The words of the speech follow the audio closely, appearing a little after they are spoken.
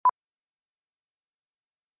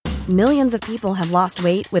Millions of people have lost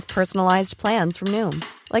weight with personalized plans from Noom.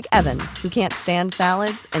 Like Evan, who can't stand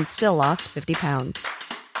salads and still lost 50 pounds.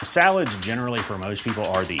 Salads generally for most people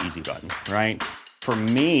are the easy button, right? For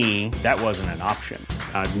me, that wasn't an option.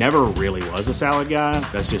 I never really was a salad guy.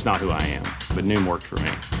 That's just not who I am. But Noom worked for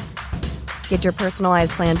me. Get your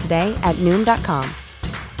personalized plan today at Noom.com.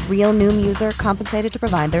 Real Noom user compensated to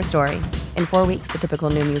provide their story. In 4 weeks, the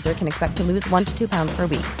typical Noom user can expect to lose 1 to 2 pounds per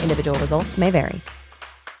week. Individual results may vary.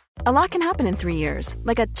 A lot can happen in 3 years,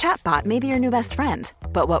 like a chatbot may be your new best friend.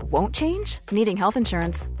 But what won't change? Needing health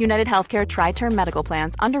insurance. United Healthcare Tri-Term Medical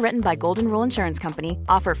Plans, underwritten by Golden Rule Insurance Company,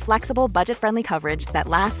 offer flexible, budget-friendly coverage that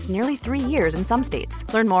lasts nearly 3 years in some states.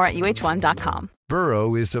 Learn more at uh1.com.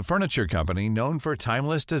 Burrow is a furniture company known for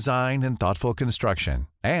timeless design and thoughtful construction,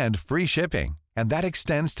 and free shipping, and that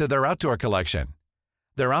extends to their outdoor collection.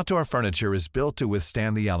 Their outdoor furniture is built to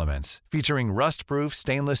withstand the elements, featuring rust-proof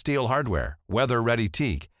stainless steel hardware, weather-ready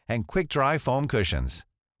teak, and quick-dry foam cushions.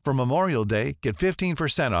 For Memorial Day, get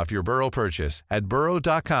 15% off your Burrow purchase at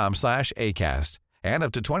burrow.com/ACAST and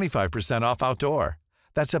up to 25% off outdoor.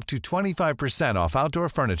 That's up to 25% off outdoor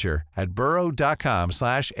furniture at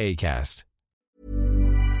burrow.com/ACAST.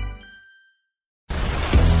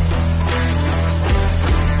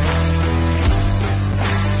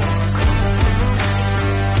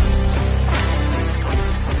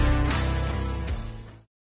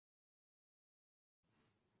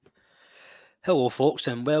 Hello, folks,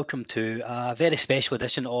 and welcome to a very special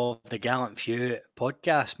edition of the Gallant Few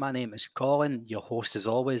podcast. My name is Colin, your host as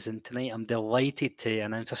always, and tonight I'm delighted to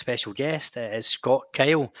announce a special guest. It is Scott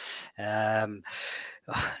Kyle.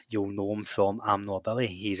 You'll know him from I'm Not Billy.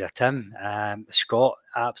 He's a Tim. Scott,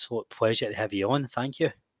 absolute pleasure to have you on. Thank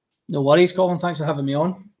you. No worries, Colin. Thanks for having me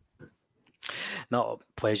on. No,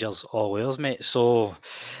 pleasure's all yours, mate. So,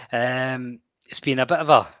 it's been a bit of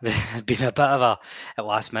a at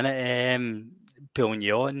last minute pulling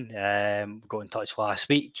you on. Got in touch last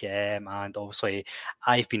week, and obviously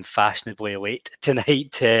I've been fashionably late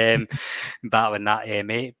tonight, battling that,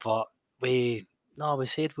 mate. But we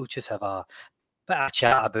said we'll just have a bit of a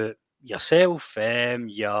chat about yourself.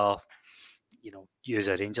 You as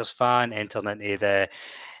a Rangers fan, entering into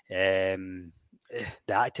the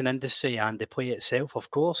acting industry and the play itself, of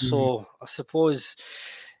course. Mm-hmm. So I suppose,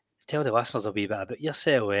 tell the listeners a wee bit about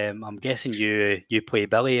yourself. I'm guessing you play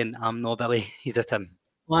Billy, and I'm Not Billy. He's a Tim.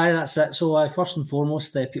 Why, that's it. So first and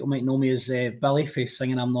foremost, people might know me as Billy for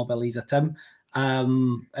singing I'm Not Billy, He's a Tim.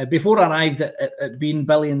 Before I arrived at being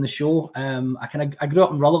Billy in the show, I grew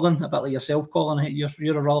up in Rutherglen, a bit like yourself, Colin. You're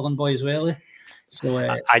a Rutherglen boy as well, eh? So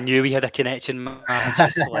I knew we had a connection, man.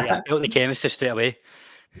 I felt the chemistry straight away.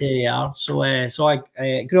 Yeah. So I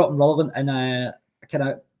grew up in Rutherglen, and I kind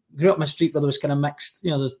of grew up in a street where there was kind of mixed,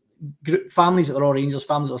 there's families that were all Rangers,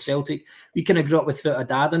 families that were Celtic. We kind of grew up without a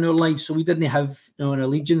dad in our lives, so we didn't have an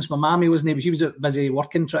allegiance. My mammy wasn't able; she was busy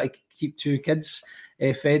working, trying to keep 2 kids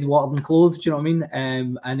fed, watered, and clothed. Do you know what I mean?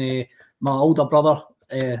 And my older brother,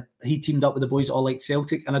 he teamed up with the boys that all liked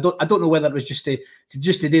Celtic, and I don't know whether it was just to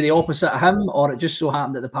do the opposite of him, or it just so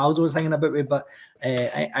happened that the pals was hanging about with. But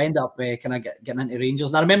I ended up kind of getting into Rangers,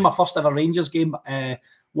 and I remember my first ever Rangers game.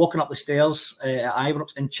 Walking up the stairs at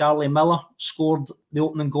Ibrox, and Charlie Miller scored the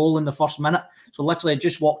opening goal in the first minute. So literally, I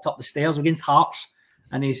just walked up the stairs against Hearts,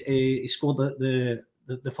 and he scored the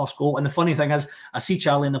first goal. And the funny thing is, I see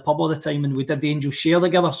Charlie in the pub all the time, and we did the Angel Share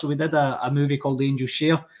together. So we did a movie called The Angel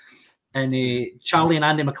Share, and Charlie and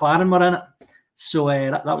Andy McLaren were in it. So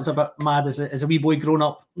that was a bit mad as a wee boy growing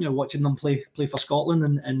up, watching them play for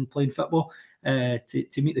Scotland and playing football.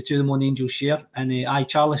 To meet the two of them on Angel Share, and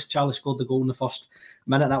Charlie scored the goal in the first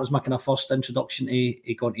minute. That was my kind of first introduction to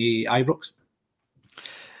going to Ibrox.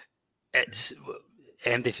 It's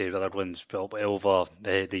MD for Rutherglen's probably over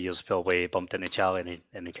the years probably bumped into Charlie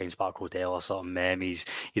in the Kings Park Hotel or something. He's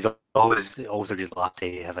always a good lad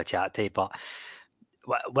to have a chat to. But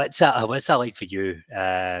what's that like for you?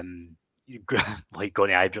 Like going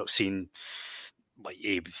to Ibrox, seeing like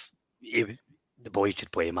the boy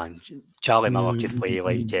could play, man. Charlie Miller could play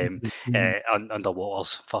like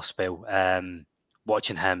underwater's first spell.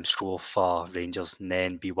 Watching him score for Rangers and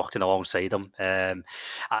then be working alongside him.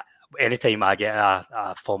 Anytime I get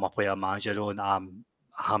a former player manager on, I'm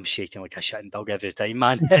shaking like a shitting dog every time,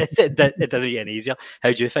 man. it doesn't get any easier.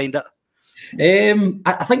 How do you find it?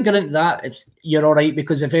 I think going into that, you're all right,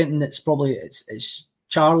 because if anything, it's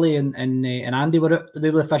Charlie and Andy were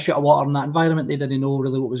the fish out of water in that environment. They didn't know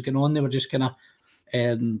really what was going on. They were just kind of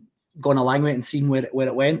going along with it and seeing where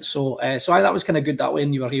it went. So that was kind of good that way,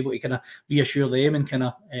 and you were able to kind of reassure them and kind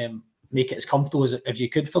of make it as comfortable as you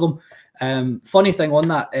could for them. Funny thing on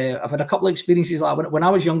that, I've had a couple of experiences like when I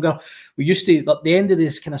was younger. We used to, at the end of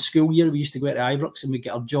this kind of school year, we used to go out to Ibrox and we'd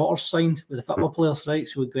get our jotters signed with the football players, right?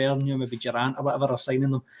 So we'd go there, maybe Durant or whatever are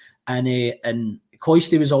signing them, and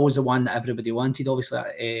Coisty was always the one that everybody wanted,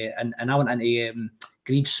 obviously, and I went into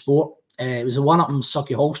Greaves Sport. It was the one up on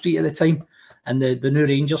Sucky Hall Street at the time, and the new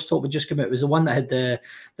Rangers top had just come out. It was the one that had the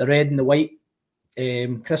red and the white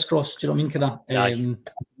crisscross. Do you know what I mean?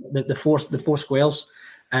 The four squares,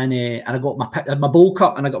 and I got my bowl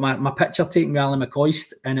cut, and I got my picture taken with Alan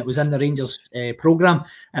McCoist, and it was in the Rangers programme.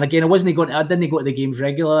 And again, I didn't go to the games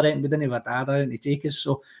regularly, and we didn't have a dad around to take us,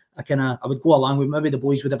 so I would go along with, maybe the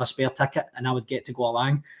boys would have a spare ticket, and I would get to go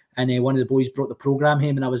along. And one of the boys brought the programme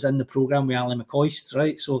home, and I was in the programme with Alan McCoist,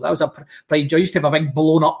 right? So that was a pride joy. I used to have a big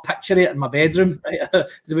blown up picture of it in my bedroom, right? It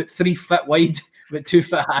was about 3 foot wide, about 2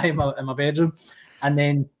 foot high in my bedroom. And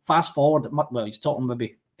then fast forward, well, he's talking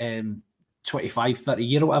maybe 25, 30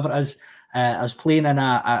 years or whatever it is. I was playing in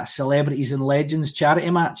a Celebrities and Legends charity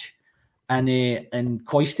match, and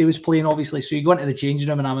Coisty was playing, obviously. So you go into the changing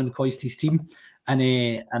room, and I'm in Coisty's team. And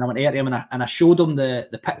I went out to him, and I showed him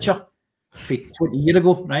the picture for 20 years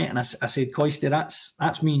ago, right? And I said, Coisty,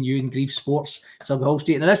 that's me and you in Greaves Sports, Sucky Hall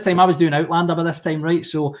Street. And at this time, I was doing Outlander by this time, right?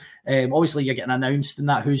 So obviously, you're getting announced and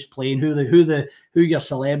that who's playing, who your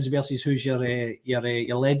celebs versus who's your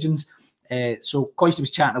legends. So Coisty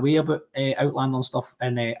was chatting away about Outlander and stuff,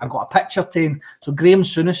 and I got a picture taken. So Graham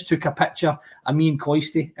Souness took a picture of me and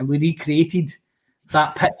Coisty, and we recreated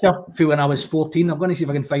that picture for when I was 14. I'm going to see if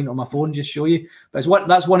I can find it on my phone, just show you. But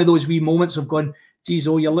that's one of those wee moments of going, geez,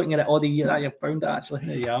 you're looking at it all the year. You found it, actually.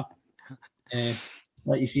 There you are.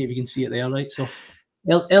 Let you see if you can see it there, right? So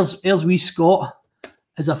there's wee Scott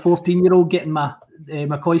as a 14-year-old getting my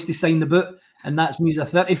McCoist to sign the boot, and that's me as a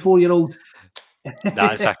 34-year-old.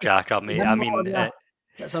 That's a cracker, mate. I mean,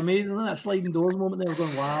 it's amazing, isn't it? That sliding doors moment there,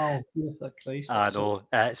 going, wow, Christ. I know.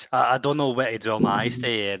 I don't know what to draw my eyes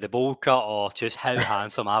to, the bowl cut or just how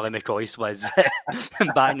handsome Alan McCoist was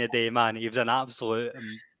back in the day, man. He was an absolute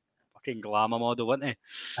fucking glamour model, wasn't he?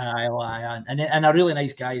 Aye. And a really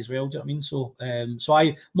nice guy as well, do you know what I mean? So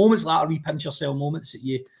I moments like that, wee pinch yourself moments that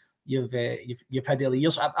you've had early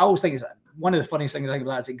years. I always think it's one of the funniest things I think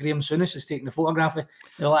about that is that Graham Souness is taking the photograph.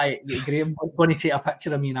 They're like, Graham, going to take a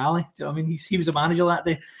picture of me and Ali. Do you know what I mean? He was the manager that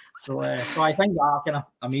day. So I think that are kind of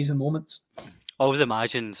amazing moments. I always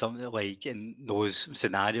imagine something like in those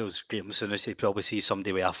scenarios, Graham Souness, you probably see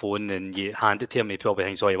somebody with a phone and you hand it to him, he probably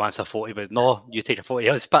thinks, he wants a photo, but no, you take a photo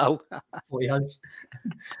of his, pal. Photo of his.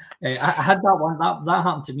 I had that one, that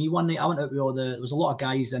happened to me one night. I went out with there was a lot of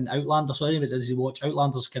guys in Outlander, so anybody does watch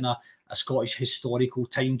Outlander's kind of a Scottish historical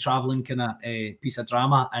time travelling kind of piece of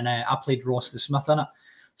drama, and I played Ross the Smith in it.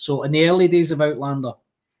 So in the early days of Outlander,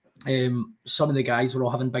 some of the guys were all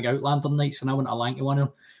having big Outlander nights, and I went along to one of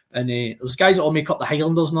them. And those guys that all make up the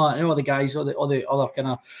Highlanders now, you know, the guys, all the other kind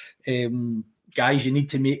of guys you need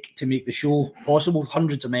to make the show possible,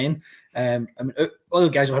 hundreds of men. I mean, other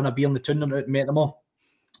guys were having a beer in the tournament, met them all.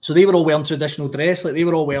 So they were all wearing traditional dress, like they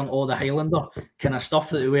were all wearing all the Highlander kind of stuff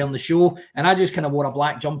that they wear on the show. And I just kind of wore a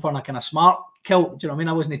black jumper and a kind of smart kilt. Do you know what I mean?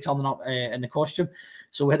 I wasn't turning up in the costume.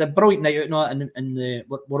 So we had a brilliant night out now, and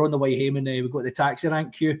we're on the way home, and we got the taxi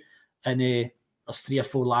rank queue, and there's 3 or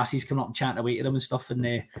 4 lassies coming up and chatting away to them and stuff, and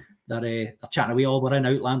they're chatting away, we're in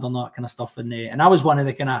Outlander and that kind of stuff, and I was one of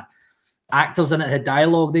the kind of actors in it, had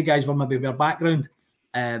dialogue. The guys were maybe their background,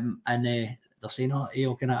 and they're saying,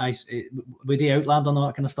 we do Outlander and all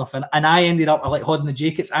that kind of stuff, and I ended up like holding the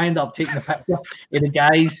jackets. I ended up taking the picture of the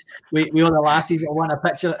guys with all the lassies that want a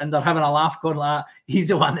picture, and they're having a laugh, going like, he's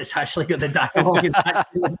the one that's actually got the dialogue.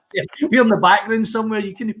 We're in the background somewhere.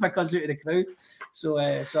 You couldn't pick us out of the crowd. So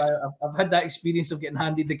I've had that experience of getting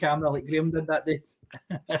handed the camera like Graham did that day.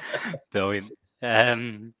 Brilliant.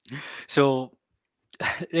 So,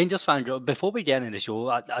 Rangers fan, before we get into the show,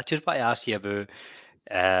 I just want to ask you about.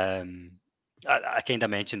 I kind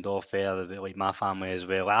of mentioned off air about like my family as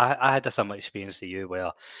well. I had a similar experience to you,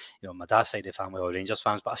 where my dad's side of the family were Rangers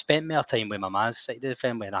fans, but I spent more time with my man's side of the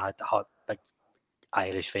family, and I had a big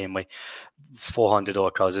Irish family, 400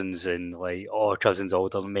 odd cousins, and like all cousins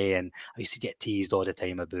older than me, and I used to get teased all the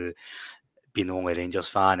time about being the only Rangers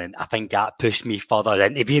fan, and I think that pushed me further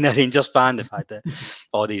into being a Rangers fan. The fact that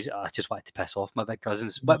I just wanted to piss off my big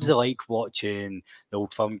cousins. What was it like watching the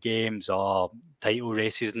Old Firm games or title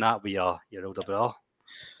races and that with your older brother?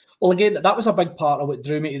 Well, again, that was a big part of what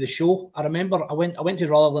drew me to the show. I remember I went to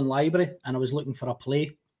Rutherglen Library, and I was looking for a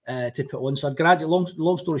play to put on. So I'd graduated,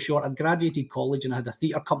 long story short, I'd graduated college, and I had a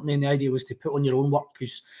theatre company, and the idea was to put on your own work,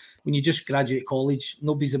 because when you just graduate college,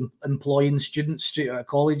 nobody's employing students straight out of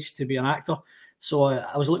college to be an actor. So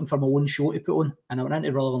I was looking for my own show to put on, and I went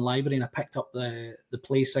into Rutherglen Library and I picked up the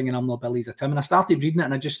play Singing I'm Not Billy's a Tim, and I started reading it,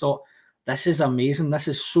 and I just thought, this is amazing. This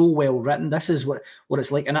is so well written. This is what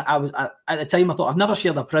it's like. And I was at the time, I thought, I've never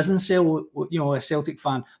shared a prison cell with, a Celtic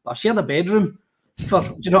fan, but I've shared a bedroom for,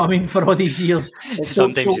 do you know what I mean, for all these years.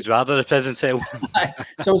 Sometimes you'd rather a prison cell.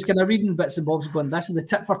 So I was kind of reading bits and bobs, going, this is the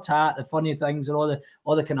tit for tat, the funny things, and all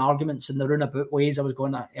the kind of arguments and the roundabout ways. I was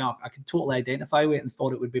going, I could totally identify with it and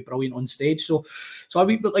thought it would be brilliant on stage. So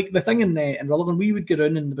but like the thing in Rutherglen, we would go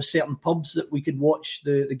around and there were certain pubs that we could watch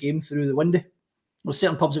the game through the window. There were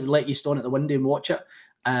certain pubs that would let you stand at the window and watch it.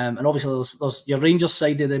 And obviously there's your Rangers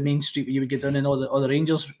side of the main street where you would get down, and all the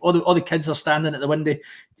Rangers, all the kids are standing at the window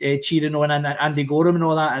cheering on Andy Gorham and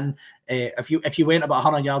all that. And if you went about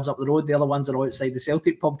 100 yards up the road, the other ones are outside the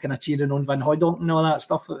Celtic pub kind of cheering on Van Hooijdonk and all that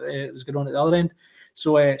stuff that was going on at the other end.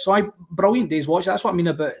 So I brilliant days watch. That's what I mean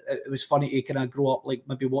about it was funny to kind of grow up like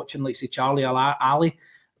maybe watching like say Charlie Ali,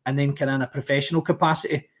 and then kind of in a professional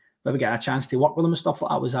capacity, maybe get a chance to work with them and stuff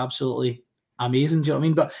like that was absolutely amazing. Do you know what I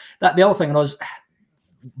mean? But the other thing was,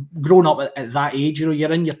 growing up at that age,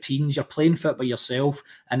 you're in your teens, you're playing foot by yourself,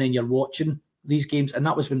 and then you're watching these games. And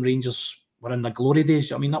that was when Rangers were in their glory days. Do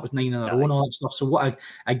you know what I mean? That was 9 in a row and all that stuff. So what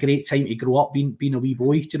a great time to grow up being a wee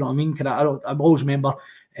boy. Do you know what I mean? I always remember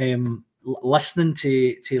listening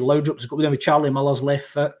to Laudrup's go with Charlie Miller's left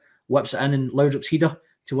foot, whips it in, and Laudrup's header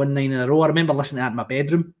to win 9 in a row. I remember listening to that in my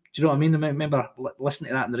bedroom. Do you know what I mean? I remember listening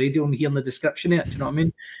to that on the radio and hearing the description of it. Do you know what I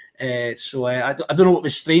mean? So I don't know what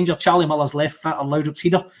was stranger, Charlie Miller's left foot or Laudrup's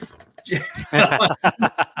header.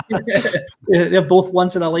 They're both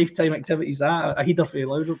once in a lifetime activities. That a header for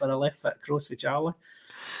Laudrup and a left foot cross for Charlie.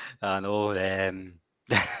 I know.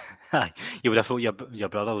 You would have thought your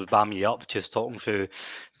brother was bamming you up just talking through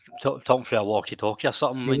a walkie-talkie or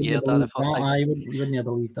something when you heard that the first time. You wouldn't have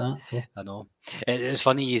believed that. So. I know. It's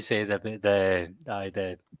funny you say about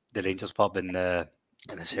the Rangers pub and the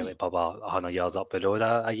Celtic pub 100 yards up the road.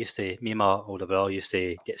 Me and my older brother used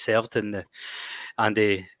to get served in the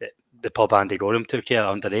pub Andy Gorham took care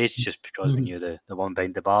underage, just because we knew the one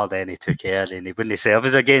behind the bar. Then he took care and he wouldn't serve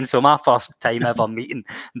us again. So my first time ever meeting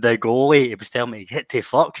the goalie, he was telling me, "Get to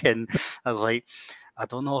fuck," and I was like, I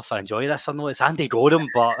don't know if I enjoy this or not. It's Andy Gorham,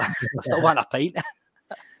 but I still want a pint.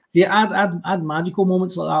 Yeah, I had magical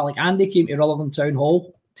moments like that. Like Andy came to Rutherglen Town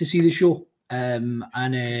Hall to see the show, and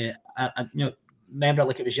I remember it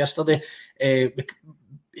like it was yesterday.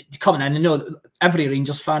 Coming in, and every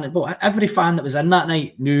Rangers fan, well, every fan that was in that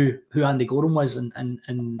night knew who Andy Gorham was and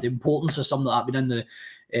the importance of something that had been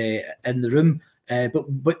in the room.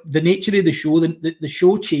 But the nature of the show, the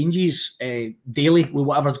show changes daily with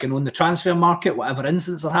whatever's going on, the transfer market, whatever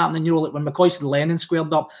incidents are happening. Like when McCoist and Lennon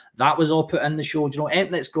squared up, that was all put in the show.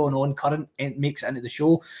 Anything that's going on current makes it into the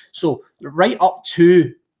show. So right up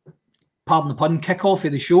to, pardon the pun, kick-off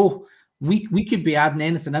of the show, we could be adding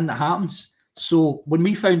anything in that happens. So when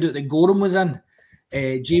we found out that Gorham was in,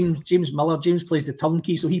 James Miller plays the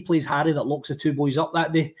turnkey, so he plays Harry that locks the two boys up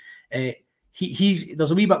that day.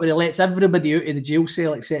 There's a wee bit where he lets everybody out of the jail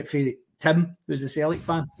cell except for Tim, who's a Celtic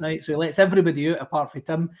fan, right? So he lets everybody out apart from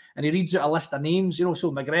Tim, and he reads out a list of names, so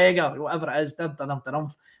McGregor, whatever it is,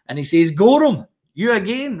 and he says, "Gorham, you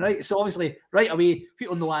again," right? So obviously, right away,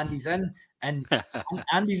 people know Andy's in. And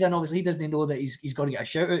Andy's in, obviously he doesn't know that he's going to get a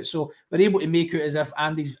shout out, so we're able to make it as if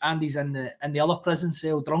Andy's in the other prison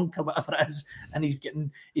cell drunk or whatever it is, and he's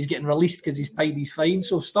getting released because he's paid his fine.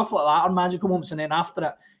 So stuff like that are magical moments. And then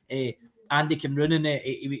after it, Andy came running it.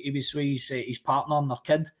 He was with his partner and their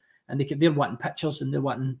kid, and they're wanting pictures and they're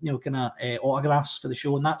wanting kind of autographs for the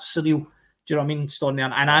show, and that's surreal. Do you know what I mean? Standing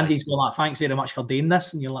there, and Andy's going like, "Thanks very much for doing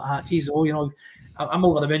this," and you're like, "Geez, I'm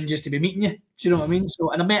over the moon just to be meeting you." Do you know what I mean?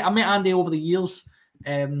 So, and I met Andy over the years.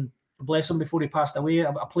 Bless him, before he passed away.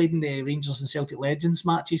 I played in the Rangers and Celtic Legends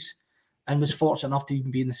matches, and was fortunate enough to even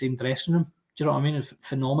be in the same dressing room. Do you know what I mean? It's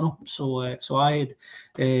phenomenal. So I had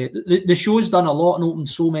the show's done a lot and opened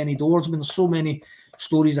so many doors. I mean, there's so many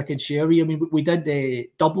stories I could share with you. I mean, we did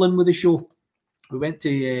Dublin with the show. We went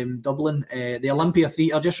to Dublin, the Olympia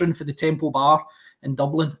Theatre, just round for the Temple Bar in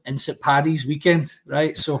Dublin, in St Paddy's weekend,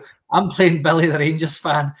 right? So I'm playing Billy the Rangers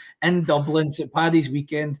fan in Dublin, St Paddy's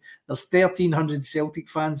weekend. There's 1,300 Celtic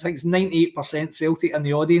fans. I think it's 98% Celtic in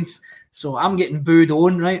the audience. So I'm getting booed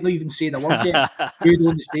on, right? Not even saying a word yet. Booed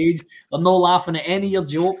on the stage. They're not laughing at any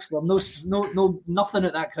of your jokes. There's no nothing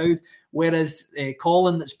at that crowd. Whereas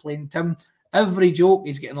Colin, that's playing Tim, every joke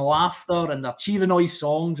is getting laughter and they're cheering all his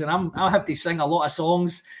songs. And I have to sing a lot of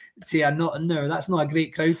songs to no, that's not a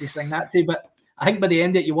great crowd to sing that to. But I think by the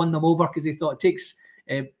end of it, you won them over because they thought it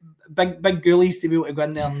big ghoulies to be able to go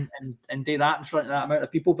in there and do that in front of that amount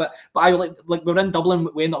of people. But I like we were in Dublin,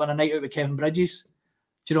 we ended up on a night out with Kevin Bridges.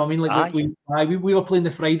 Do you know what I mean? Like we were playing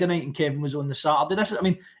the Friday night and Kevin was on the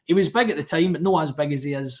Saturday. He was big at the time, but not as big as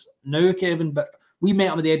he is now, Kevin. But we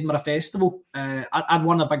met him at the Edinburgh Festival. I'd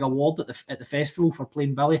won a big award at the festival for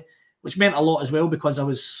playing Billy, which meant a lot as well because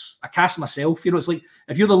I cast myself. It's like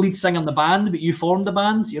if you're the lead singer in the band, but you formed the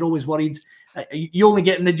band, you're always worried. You only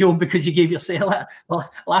get in the job because you gave yourself it. Well,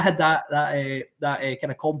 I had that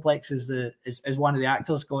kind of complex as one of the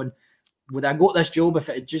actors going, would I got this job if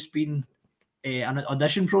it had just been an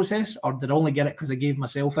audition process, or did I only get it because I gave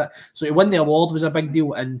myself it? So to win the award was a big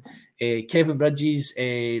deal, and Kevin Bridges,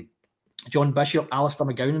 John Bishop, Alistair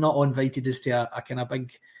McGowan and all invited us to a kind of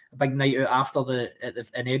big night out after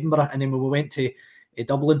in Edinburgh. And then when we went to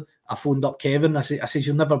Dublin, I phoned up Kevin. I said,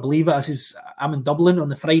 you'll never believe it. I says, I'm in Dublin on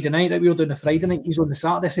the Friday night. We were doing the Friday night. He's on the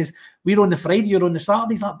Saturday. I says, we're on the Friday, you're on the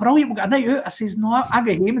Saturday. He's like, brilliant, we've got a night out. I says, no, I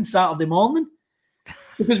get home on Saturday morning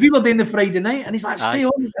because we were doing the Friday night. And he's like, stay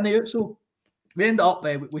on the night out. So we ended up,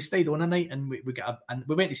 we stayed on a night, and we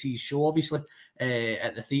went to see his show, obviously,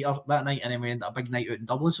 at the theatre that night, and then we ended up a big night out in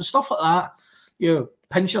Dublin. So stuff like that,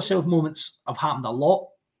 pinch yourself moments have happened a lot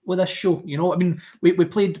with this show. We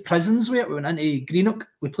played prisons with it. We went into Greenock.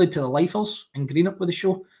 We played to the Lifers in Greenock with the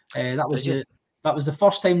show. That was the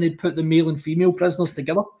first time they'd put the male and female prisoners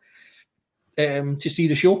together to see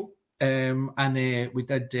the show. And we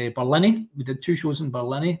did Barlinnie. We did 2 shows in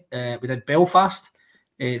Barlinnie. We did Belfast.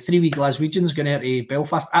 3 wee Glaswegians going out to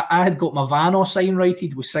Belfast. I had got my van all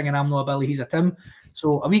sign-righted with singing I'm Not a Billy, He's a Tim.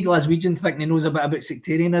 So a wee Glaswegian thinking he knows a bit about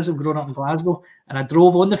sectarianism growing up in Glasgow. And I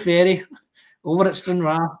drove on the ferry over at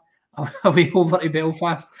Stranraer, away over to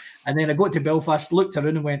Belfast. And then I got to Belfast, looked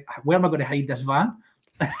around and went, where am I going to hide this van?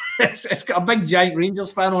 It's got a big giant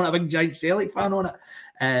Rangers fan on it, a big giant Celtic fan on it.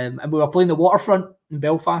 And we were playing the Waterfront in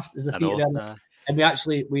Belfast as the theatre. And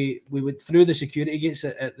we went through the security gates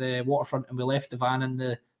at the Waterfront, and we left the van in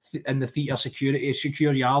the theatre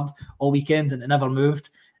secure yard all weekend, and it never moved.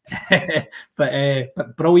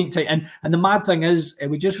 but brilliant time. And the mad thing is,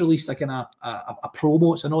 we just released a kind of a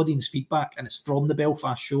promo. It's an audience feedback, and it's from the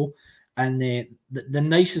Belfast show. And the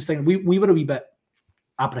nicest thing, we were a wee bit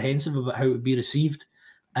apprehensive about how it would be received.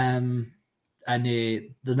 And the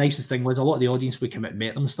nicest thing was a lot of the audience we came out and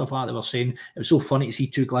met them and stuff like that. They were saying it was so funny to see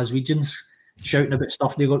 2 Glaswegians shouting about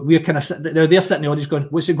stuff. We're kind of sitting there, they're sitting in the audience going,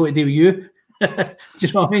 what's it going to do with you? Do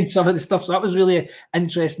you know what I mean? Some of the stuff. So that was really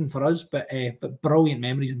interesting for us, but brilliant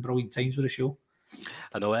memories and brilliant times with the show.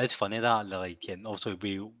 I know it is funny that, like, also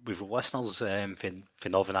we've listeners for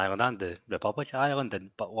Northern Ireland and the Republic of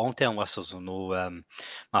Ireland, but long-term listeners will know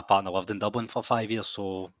my partner lived in Dublin for 5 years,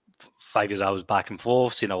 so 5 years I was back and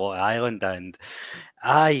forth, seen a lot of Ireland, and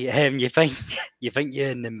you think you're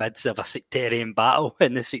in the midst of a sectarian battle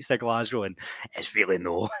in the streets of Glasgow, and it's really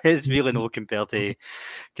no compared to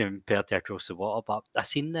across the water. But I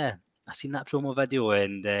seen that promo video,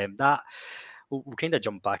 and that we'll kind of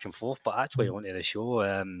jump back and forth, but actually onto the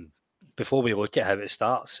show. Before we look at how it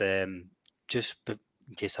starts, just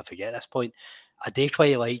in case I forget this point, I do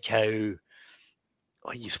quite like how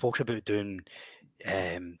you spoke about doing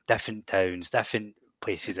different towns, different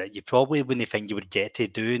places that you probably wouldn't think you would get to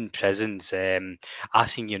do in prisons. I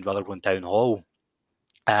seen you in Rutherglen Town Hall,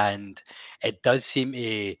 and it does seem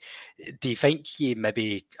to. Do you think you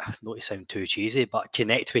maybe, not to sound too cheesy, but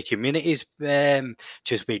connect with communities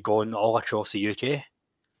just by going all across the UK?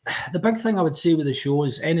 The big thing I would say with the show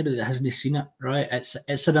is anybody that hasn't seen it, right?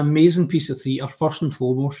 It's an amazing piece of theatre, first and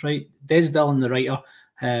foremost, right? Des Dillon, the writer,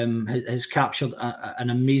 has captured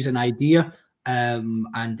an amazing idea, and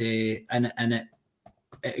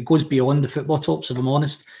it goes beyond the football tops, if I'm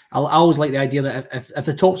honest. I always like the idea that if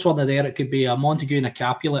the tops weren't there, it could be a Montague and a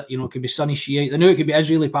Capulet, it could be Sunny Shiite. I know it could be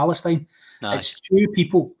Israeli-Palestine. Nice. It's 2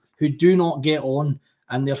 people who do not get on,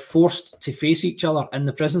 and they're forced to face each other in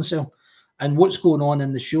the prison cell. And what's going on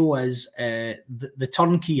in the show is the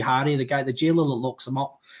turnkey Harry, the jailer that locks him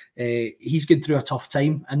up, he's going through a tough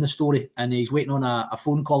time in the story, and he's waiting on a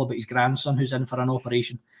phone call about his grandson who's in for an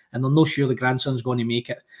operation, and they're not sure the grandson's going to make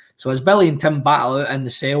it. So as Billy and Tim battle out in the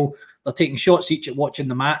cell, they're taking shots each at watching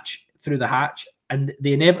the match through the hatch, and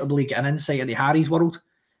they inevitably get an insight into Harry's world.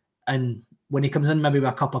 And when he comes in maybe with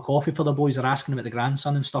a cup of coffee for the boys, they're asking about the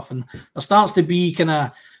grandson and stuff, and there starts to be kind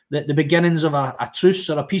of the beginnings of a truce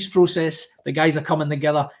or a peace process. The guys are coming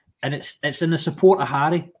together, and it's in the support of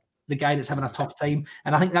Harry the guy that's having a tough time.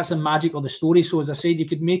 And I think that's the magic of the story. So as I said, you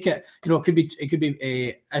could make it, it could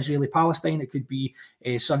be Israeli-Palestine, it could be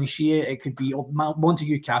Sonny Shea, it could be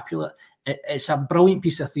Montague Capulet. It's a brilliant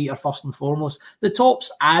piece of theatre, first and foremost. The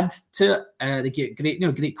tops add to it. They get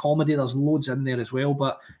great comedy. There's loads in there as well.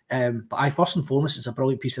 But first and foremost, it's a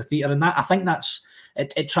brilliant piece of theatre. And I think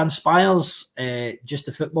it transpires just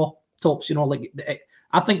the football tops.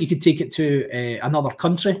 I think you could take it to another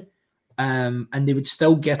country, and they would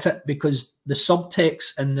still get it, because the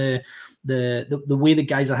subtext and the way the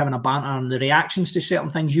guys are having a banter and the reactions to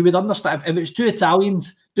certain things, you would understand. If it was two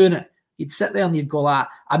Italians doing it, you'd sit there and you'd go, I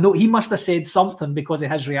know he must have said something because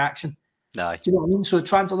of his reaction. No. Do you know what I mean? So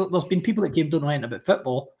there's been people that don't know anything about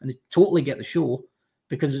football, and they totally get the show,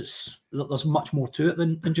 because there's much more to it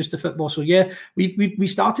than just the football. So yeah, we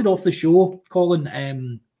started off the show,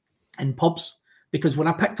 Colin, in pubs, because when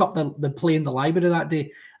I picked up the play in the library that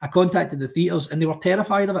day, I contacted the theatres and they were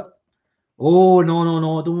terrified of it. Oh,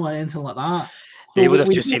 no, I don't want anything like that. So they would have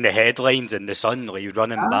just seen the headlines in the Sun, like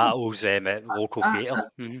running battles at local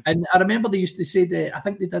theatre. Mm-hmm. And I remember they used to say I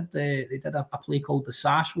think they did a play called The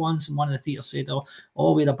Sash once, and one of the theatres said,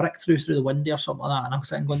 "Oh, we had a brick through the window," or something like that. And I'm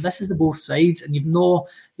sitting going, "This is the both sides," and you've not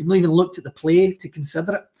even looked at the play to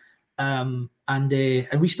consider it. And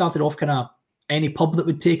we started off kind of any pub that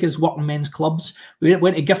would take us, working men's clubs. We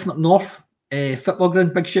went to Gifford North football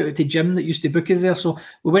ground. Big shout out to Jim that used to book us there. So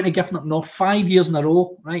we went to Gifford North 5 years in a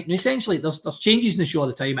row, right? And essentially, there's changes in the show all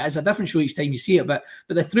the time. It is a different show each time you see it, but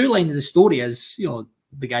the through line of the story is,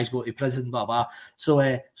 the guys go to prison, blah blah.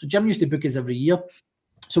 So Jim used to book us every year.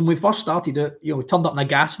 So when we first started out, we turned up in a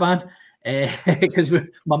gas van. Because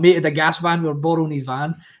my mate had a gas van, we were borrowing his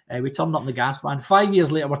van. We turned up in the gas van. 5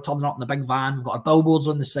 years later, we're turning up in the big van. We've got our billboards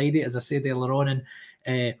on the side of it, as I said earlier on. And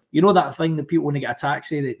that thing that people, when they get a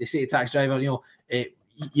taxi, they say to the taxi driver, you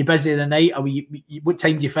busy the night? Or what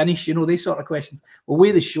time do you finish? These sort of questions. Well,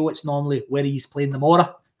 way the show, it's normally where he's playing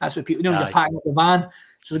tomorrow. That's what people, you're packing up the van.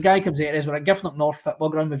 So the guy comes out and says, we're at Gifford North football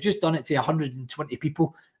ground. We've just done it to 120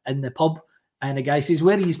 people in the pub. And the guy says,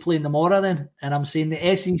 where are you playing tomorrow then? And I'm saying the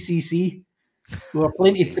SECC. We were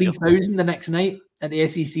playing to 3,000 the next night at the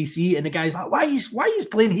SECC. And the guy's like, why he's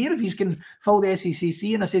playing here if he's can fill the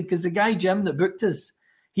SECC? And I said, because the guy, Jim, that booked us,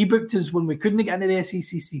 he booked us when we couldn't get into the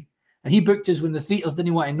SECC. And he booked us when the theatres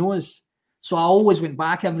didn't want to know us. So I always went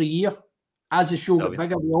back every year. As the show got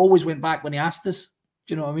bigger, we always went back when he asked us.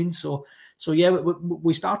 Do you know what I mean? So yeah,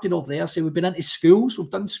 we started off there. So we've been into schools.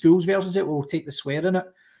 We've done schools versions of it. We'll take the swear in it.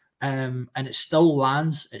 And it still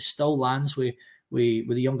lands. It still lands with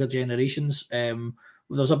the younger generations.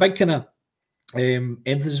 There's a big kind of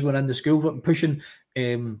emphasis within the school, but pushing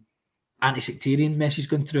anti-sectarian message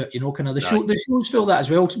going through it. Kind of the shows feel that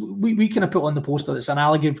as well. So we kind of put on the poster it's an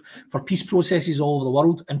allegory for peace processes all over the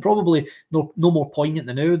world, and probably no more poignant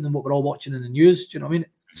than now than what we're all watching in the news. Do you know what I mean?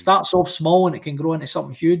 It starts off small and it can grow into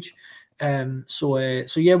something huge. So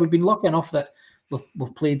yeah, we've been lucky enough that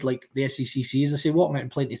we've played like the SECC, as I say, walking out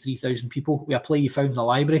and playing to 3,000 people. We a play you found in the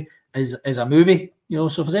library is a movie, So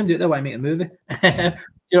for them to do it, they want to make a movie. Do you know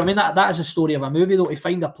what I mean? That is a story of a movie, though. To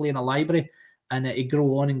find a play in a library and it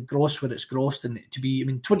grow on and gross where it's grossed, and to be,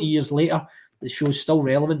 20 years later, the show's still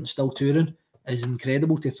relevant and still touring is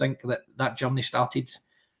incredible. To think that journey started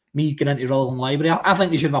me getting into Rutherglen Library. I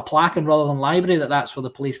think they should have a plaque in Rutherglen Library that's where the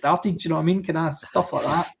play started. Do you know what I mean? Kind of stuff like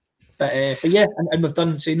that. But yeah, and we've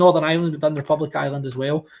done, say, Northern Ireland, we've done Republic Island as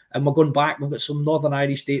well, and we're going back. We've got some Northern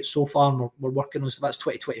Irish dates so far, and we're working on, so that's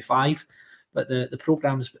 2025. But the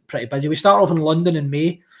programme's pretty busy. We start off in London in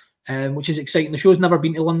May, which is exciting. The show's never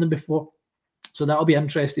been to London before, so that'll be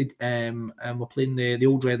interesting. And we're playing the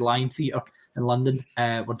Old Red Lion Theatre in London.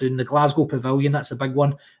 We're doing the Glasgow Pavilion, that's a big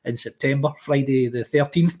one, in September, Friday the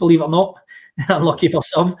 13th, believe it or not. Unlucky for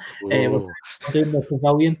some. We're doing the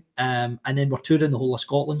Pavilion, and then we're touring the whole of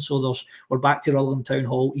Scotland. So we're back to Rutherglen Town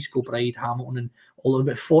Hall, East Kilbride, Hamilton, and all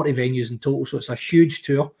about 40 venues in total. So it's a huge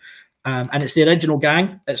tour, and it's the original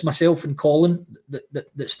gang. It's myself and Colin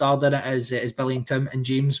that starred in it as Billy and Tim, and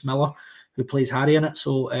James Miller, who plays Harry in it.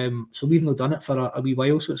 So we've not done it for a wee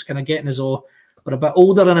while. So it's kind of getting us all. We're a bit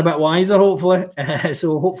older and a bit wiser, hopefully.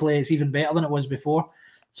 So hopefully it's even better than it was before.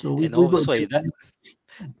 So obviously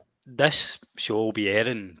this show will be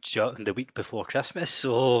airing the week before Christmas.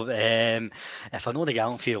 So if I know the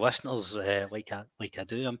gallant few listeners like I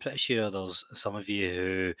do, I'm pretty sure there's some of you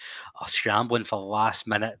who are scrambling for last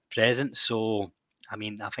minute presents. So I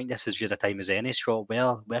think this is good a time as any. Scott,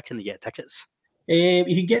 where can they get tickets? You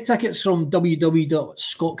can get tickets from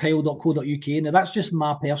www.scottkyle.co.uk. Now that's just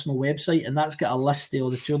my personal website, and that's got a list of all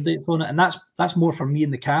the tour dates on it. And that's more for me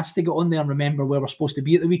and the cast to get on there and remember where we're supposed to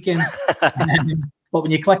be at the weekends. But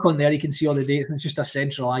when you click on there, you can see all the dates, and it's just a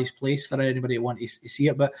centralised place for anybody who wants to see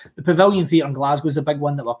it. But the Pavilion Theatre in Glasgow is the big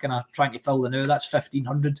one that we're kind of trying to fill now. That's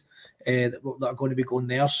 1,500 that are going to be going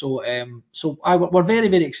there. So we're very,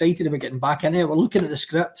 very excited about getting back in it. We're looking at the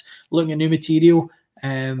script, looking at new material,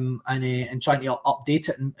 and trying to update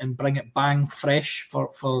it and bring it bang fresh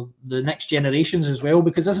for the next generations as well.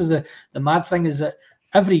 Because this is the mad thing, is that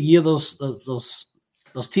every year there's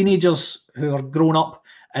teenagers who are grown up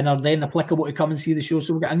and are then applicable to come and see the show.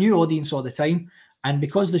 So we've got a new audience all the time. And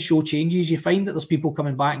because the show changes, you find that there's people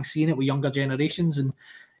coming back and seeing it with younger generations and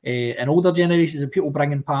older generations, and people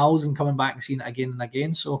bringing pals and coming back and seeing it again and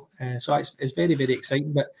again. So it's very, very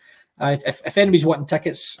exciting. But if anybody's wanting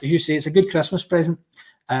tickets, as you say, it's a good Christmas present.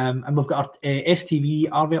 And we've got our STV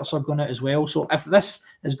adverts are going out as well. So if this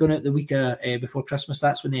is going out the week before Christmas,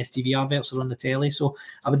 that's when the STV adverts are on the telly. So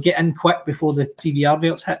I would get in quick before the TV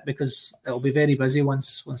adverts hit, because it'll be very busy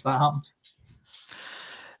once that happens.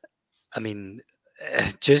 I mean,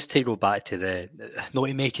 just to go back to not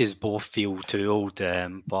to make us both feel too old,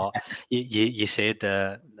 but you said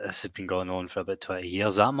this has been going on for about 20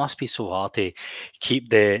 years. That must be so hard to keep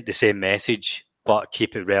the same message but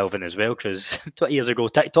keep it relevant as well, because 20 years ago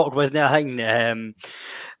TikTok wasn't a thing.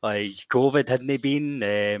 Like COVID hadn't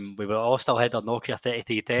been. We were all still had our Nokia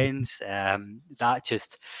 3310s. That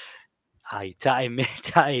just try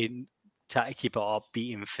to keep it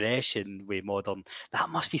upbeat and fresh and way modern. That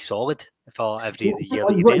must be solid for every year.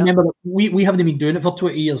 You've got to remember that we haven't been doing it for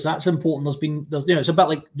 20 years. That's important. There's it's a bit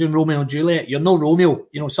like doing Romeo and Juliet. You're no Romeo.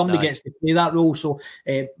 Somebody gets to play that role. So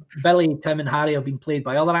Billy, Tim, and Harry have been played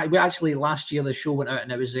by other actors. We actually last year the show went out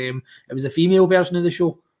and it was a female version of the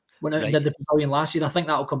show. Went out and did the Pavilion last year. I think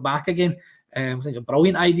that'll come back again. I think it's a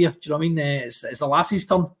brilliant idea. Do you know what I mean? It's the lassie's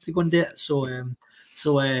turn to go and do it.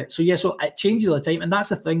 So it changes all the time, and that's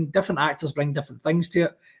the thing. Different actors bring different things to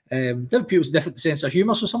it. Different people's different sense of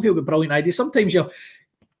humour. So some people get brilliant ideas. Sometimes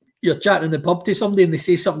you're chatting in the pub to somebody and they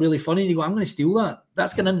say something really funny, and you go, "I'm going to steal that.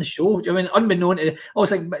 That's going in the show." Do you know what I mean? Unbeknown to,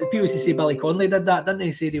 always like people used to say Billy Connolly did that, didn't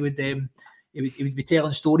he? Said he would be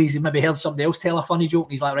telling stories. He maybe heard somebody else tell a funny joke,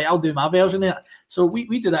 and he's like, "Right, I'll do my version of it." So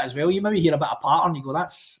we do that as well. You maybe hear a bit of pattern, you go,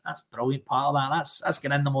 "That's brilliant part of that. That's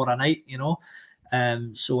getting in them all night,"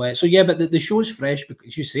 But the show's fresh because,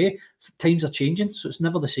 as you say, times are changing, so it's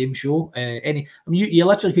never the same show. You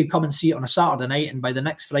literally could come and see it on a Saturday night, and by the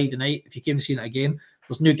next Friday night, if you came to see it again,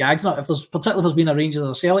 there's new gags. Now, particularly if there's been a Rangers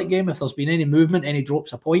or Celtic game, if there's been any movement, any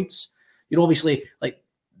drops of points, obviously like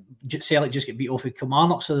Celtic just get beat off with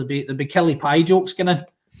Kilmarnock, so there'd be Kelly Pie jokes going in. Do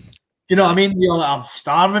you know what I mean? You're like, "I'm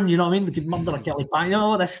starving," you know what I mean? They could murder a Kelly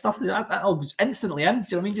Pie, this stuff that all goes instantly in. Do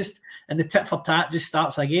you know what I mean? Just and the tit for tat just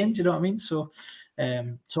starts again. Do you know what I mean? So.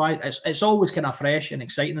 It's always kind of fresh and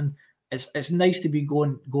exciting, and it's nice to be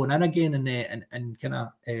going in again and kind of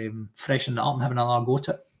freshening it up and having another go at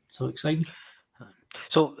it. So exciting.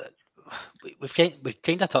 So we've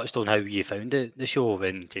kind of touched on how you found the show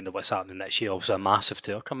and kind of what's happening this year. Also, a massive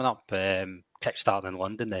tour coming up, kickstarting in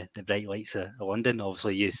London, the Bright Lights of London.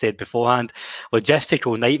 Obviously, you said beforehand,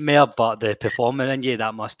 logistical nightmare, but the performer in you,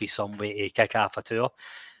 that must be some way to kick off a tour.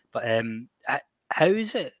 But how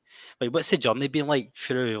is it? Like, what's the journey been like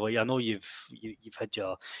through? Like, I know you've had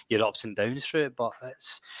your ups and downs through it, but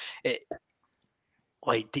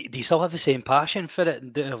like, do you still have the same passion for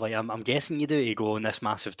it? Like, I'm guessing you do to go on this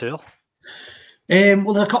massive tour.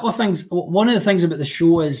 Well, there's a couple of things. One of the things about the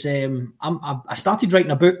show is I started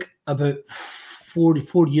writing a book about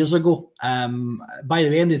 4 years ago. By the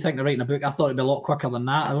way, I'm thinking of writing a book. I thought it'd be a lot quicker than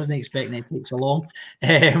that. I wasn't expecting it to take so long.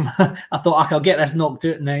 I thought I could get this knocked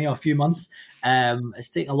out in a few months.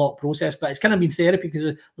 It's taken a lot of process, but it's kind of been therapy because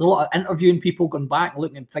there's a lot of interviewing people, going back,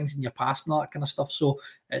 looking at things in your past and all that kind of stuff. So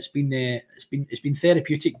it's been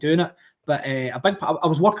therapeutic doing it. But a big part, I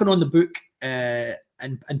was working on the book,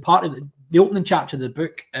 and part of the opening chapter of the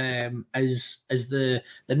book is the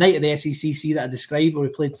night of the SECC that I described, where we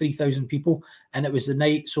played 3,000 people, and it was the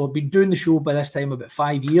night. So I've been doing the show by this time about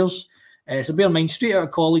 5 years. So bear in mind, straight out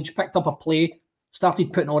of college, picked up a play,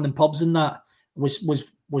 started putting on in pubs, and that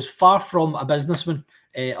was far from a businessman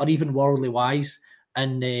or even worldly wise.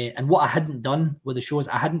 And what I hadn't done with the show is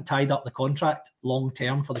I hadn't tied up the contract long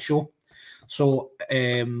term for the show. So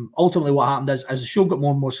ultimately, what happened is, as the show got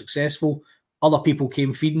more and more successful, other people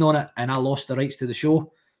came feeding on it, and I lost the rights to the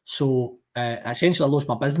show. So essentially, I lost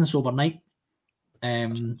my business overnight.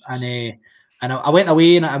 And I went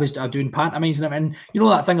away, and I was doing pantomimes and everything. You know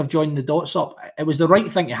that thing of joining the dots up? It was the right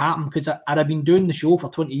thing to happen because I'd been doing the show for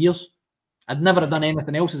 20 years. I'd never done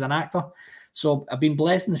anything else as an actor. So I've been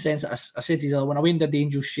blessed in the sense that I said to you, when I went and did The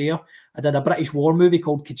Angel's Share, I did a British war movie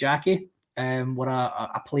called Kajaki, where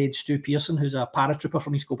I played Stu Pearson, who's a paratrooper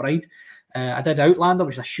from East Kilbride. I did Outlander,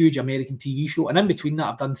 which is a huge American TV show. And in between that,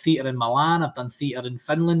 I've done theatre in Milan. I've done theatre in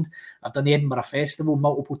Finland. I've done the Edinburgh Festival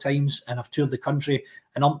multiple times. And I've toured the country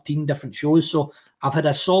in umpteen different shows. So I've had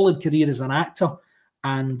a solid career as an actor.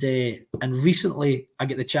 And recently, I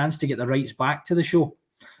get the chance to get the rights back to the show.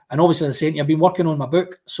 And obviously, as I said, I've been working on my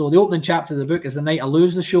book. So the opening chapter of the book is the night I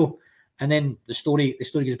lose the show. And then the story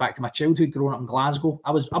goes back to my childhood growing up in Glasgow.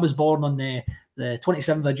 I was born on the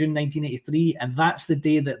 27th of June 1983, and that's the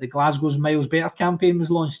day that the Glasgow's Miles Better campaign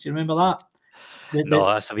was launched. Do you remember that? No,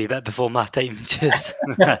 that's a wee bit before my time. Just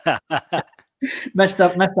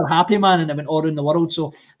Mr. Happy Man, and it went all around the world.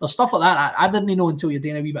 So there's stuff like that I didn't know until you're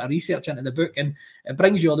doing a wee bit of research into the book, and it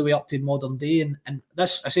brings you all the way up to modern day. And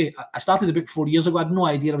this, I started the book 4 years ago. I had no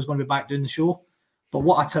idea I was going to be back doing the show, but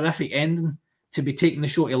what a terrific ending. To be taking the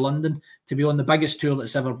show to London, to be on the biggest tour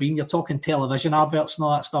that's ever been. You're talking television adverts and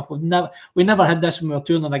all that stuff. We never had this when we were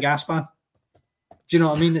touring on a gas van. Do you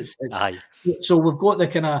know what I mean? It's so we've got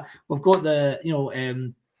the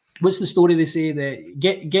what's the story they say? The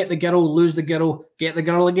get the girl, lose the girl, get the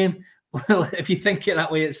girl again. Well, if you think it that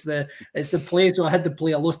way, it's the play. So I had the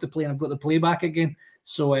play, I lost the play, and I've got the play back again.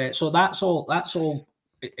 So that's all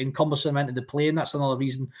encompassing into the play, and that's another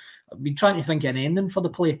reason I've been trying to think of an ending for the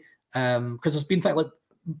play. Because there's been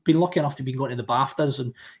lucky enough to be going to the BAFTAs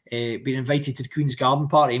and been invited to the Queen's Garden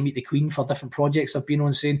Party and meet the Queen for different projects I've been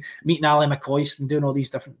on, saying meeting Ali McCoist and doing all these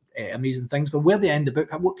different amazing things. But where the end of the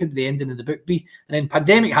book, what could the ending of the book be? And then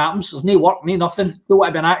pandemic happens, there's no work, no nothing. Don't want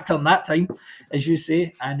to be an actor in that time, as you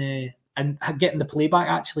say, and getting the playback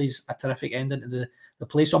actually is a terrific ending to the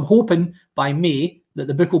play. So I'm hoping by May that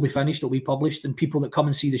the book will be finished, it'll be published, and people that come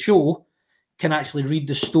and see the show can actually read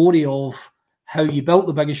the story of how you built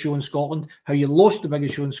the biggest show in Scotland, how you lost the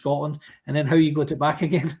biggest show in Scotland, and then how you got it back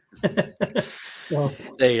again. So.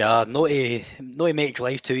 There you are. Not to make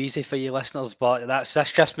life too easy for you listeners, but that's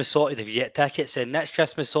this Christmas sorted if you get tickets, and next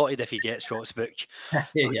Christmas sorted if you get Scott's book.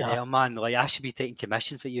 Yeah, man, like I should be taking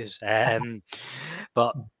commission for you.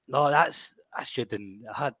 But no, that's good, and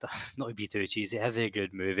I had not to be too cheesy. It has a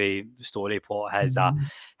good movie story plot. Has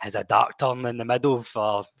a dark turn in the middle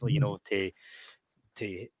for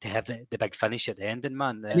to have the big finish at the ending,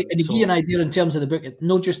 man. And to give you an idea in terms of the book,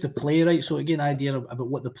 not just the play, right? So to give you an idea about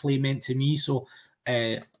what the play meant to me. So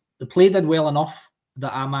the play did well enough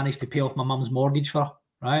that I managed to pay off my mum's mortgage for,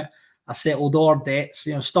 right? I settled all our debts,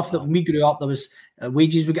 stuff that when we grew up, there was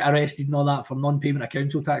wages would get arrested and all that for non-payment of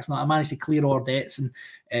council tax. And I managed to clear all our debts,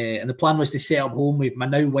 and the plan was to set up home with my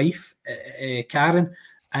now wife, Karen,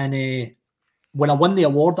 and when I won the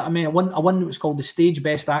award that I won what's called the Stage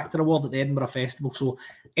Best Actor Award at the Edinburgh Festival. So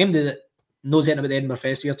anybody that knows anything about the Edinburgh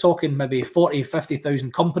Festival, you're talking maybe 40,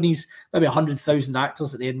 50,000 companies, maybe 100,000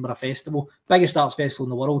 actors at the Edinburgh Festival, biggest arts festival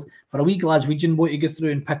in the world. For a wee Glaswegian boy to go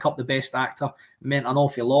through and pick up the best actor meant an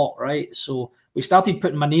awful lot, right? So we started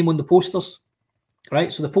putting my name on the posters,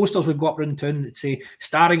 right? So the posters would go up around town that say,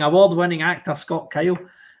 starring award-winning actor Scott Kyle.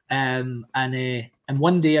 And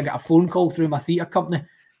one day I got a phone call through my theatre company.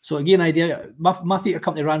 So again, idea, my theatre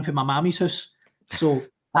company ran for my mammy's house. So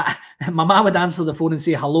my mum would answer the phone and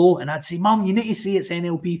say hello, and I'd say, Mum, you need to say it's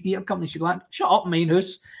NLP Theatre Company. She'd go like, shut up, mine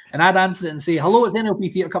house. And I'd answer it and say, hello, it's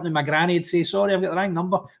NLP Theatre Company. My granny would say, sorry, I've got the wrong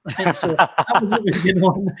number. Right? So that was what was going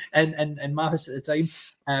on in my house at the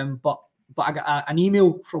time. But I got an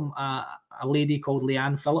email from a lady called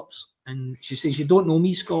Leanne Phillips, and she says, you don't know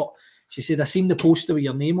me, Scott. She said, I seen the poster with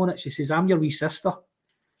your name on it. She says, I'm your wee sister.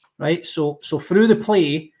 Right, so through the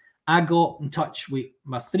play, I got in touch with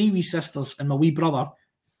my three wee sisters and my wee brother,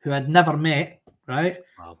 who I'd never met. Right,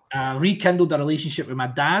 wow. Rekindled a relationship with my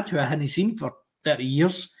dad, who I hadn't seen for 30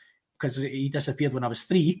 years because he disappeared when I was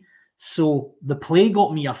 3. So the play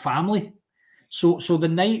got me a family. So the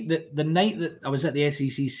night that I was at the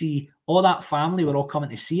SECC, all that family were all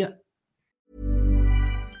coming to see it.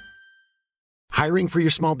 Hiring for your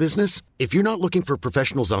small business? If you're not looking for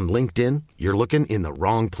professionals on LinkedIn, you're looking in the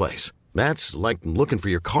wrong place. That's like looking for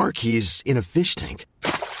your car keys in a fish tank.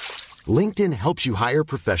 LinkedIn helps you hire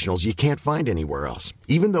professionals you can't find anywhere else,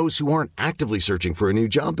 even those who aren't actively searching for a new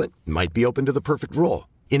job but might be open to the perfect role.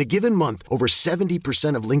 In a given month, over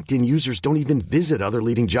 70% of LinkedIn users don't even visit other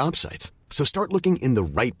leading job sites. So start looking in the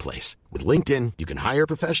right place. With LinkedIn, you can hire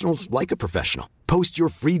professionals like a professional. Post your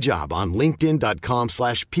free job on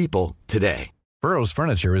linkedin.com/people today. Burrow's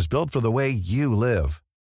furniture is built for the way you live.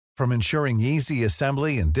 From ensuring easy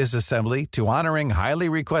assembly and disassembly to honoring highly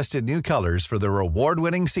requested new colors for their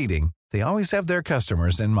award-winning seating, they always have their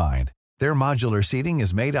customers in mind. Their modular seating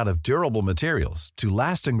is made out of durable materials to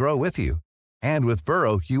last and grow with you. And with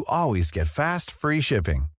Burrow, you always get fast, free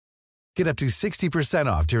shipping. Get up to 60%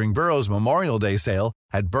 off during Burrow's Memorial Day sale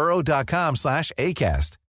at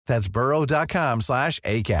burrow.com/ACAST. That's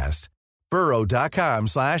burrow.com/ACAST.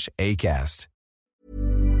 burrow.com/ACAST.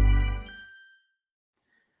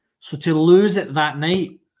 So to lose it that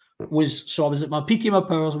night so I was at my peak of my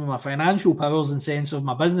powers with my financial powers in sense of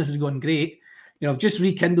my business is going great. You know, I've just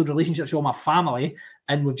rekindled relationships with all my family,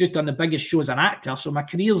 and we've just done the biggest show as an actor. So my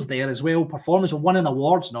career's there as well. Performance, of winning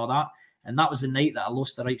awards and all that. And that was the night that I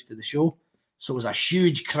lost the rights to the show. So it was a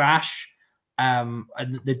huge crash. And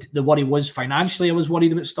the worry was financially, I was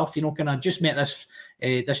worried about stuff. You know, kind of just met this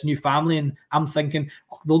new family, and I'm thinking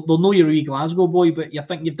they'll know you're a wee Glasgow boy, but you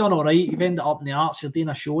think you've done all right. You've ended up in the arts. You're doing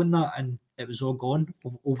a show and that, and it was all gone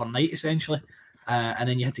overnight essentially. And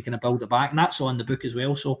then you had to kind of build it back, and that's all in the book as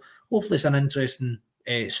well. So hopefully it's an interesting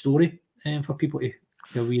story for people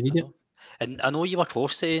to read it. And I know you were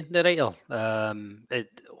close to the writer. Have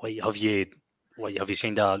you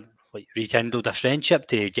kind of rekindled a friendship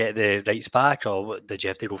to get the rights back, or did you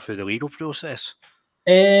have to go through the legal process?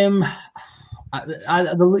 The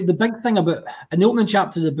big thing about in the opening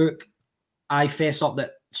chapter of the book, I fess up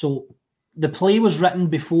that so the play was written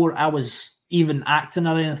before I was even acting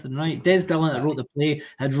or anything, right? Des Dillon that wrote the play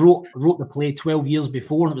had wrote the play 12 years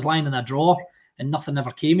before, and it was lying in a drawer and nothing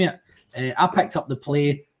ever came yet. I picked up the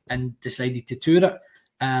play and decided to tour it.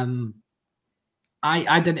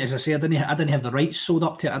 I didn't, as I say, I didn't have the rights sold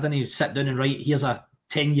up to it. I didn't sit down and write, here's a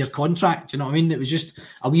 10-year contract. Do you know what I mean? It was just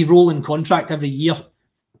a wee rolling contract every year.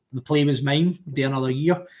 The play was mine, do another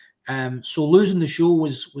year. So losing the show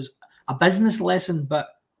was a business lesson, but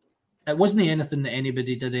it wasn't anything that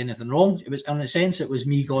anybody did anything wrong. It was, in a sense, it was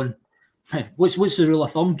me going, hey, what's the rule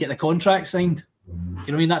of thumb? Get the contract signed. You know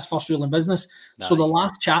what I mean? That's first rule in business. Nice. So the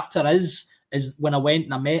last chapter is when I went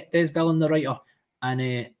and I met Des Dillon, the writer, and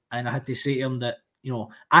I had to say to him that, you know,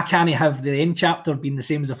 I can't have the end chapter being the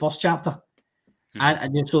same as the first chapter.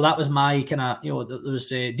 Mm-hmm. And so that was my kind of, you know, there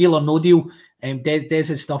was a deal or no deal.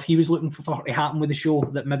 Des' stuff, he was looking for to happen with the show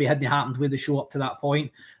that maybe hadn't happened with the show up to that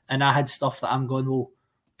point. And I had stuff that I'm going, well,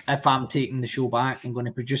 if I'm taking the show back and going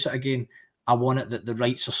to produce it again, I want it that the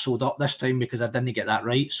rights are sold up this time because I didn't get that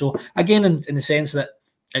right. So again, in the sense that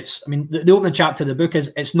it's, I mean, the opening chapter of the book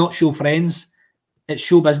is it's not show friends, it's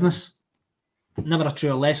show business. Never a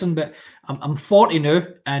truer lesson, but I'm 40 now,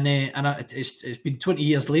 and it's been 20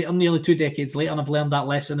 years later, nearly 2 decades later, and I've learned that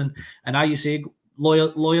lesson. And I used to say,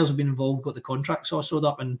 lawyers have been involved, got the contracts all sewed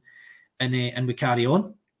up, and we carry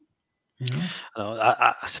on. Yeah.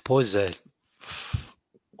 I suppose,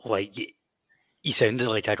 you sounded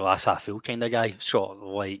like a glass half full kind of guy. So,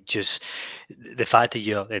 like, just the fact that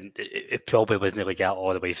and it probably wasn't like that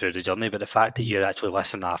all the way through the journey, but the fact that you're actually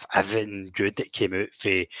listening to everything good that came out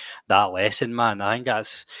for that lesson, man, I think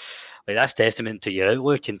that's testament to your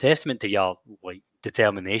outlook and testament to your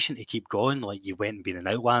determination to keep going. Like, you went and been an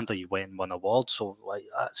Outlander, you went and won awards. So, like,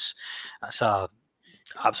 that's a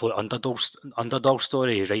absolute underdog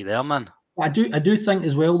story right there, man. I do think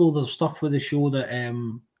as well, though, there's stuff with the show that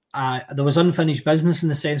there was unfinished business in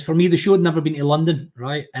the sense. For me, the show had never been to London,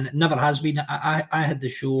 right? And it never has been. I had the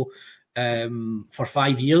show for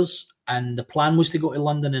 5 years, and the plan was to go to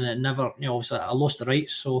London, and it never, you know, obviously I lost the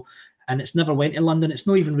rights, so, and it's never went to London. It's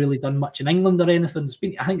not even really done much in England or anything.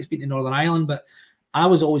 I think it's been to Northern Ireland, but I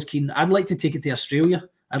was always keen. I'd like to take it to Australia.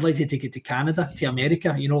 I'd like to take it to Canada, to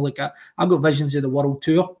America. You know, like I've got visions of the world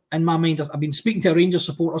tour in my mind. I've been speaking to a Rangers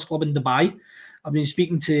supporters club in Dubai. I've been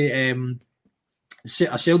speaking to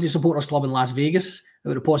a Celtic supporters club in Las Vegas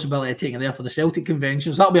about the possibility of taking it there for the Celtic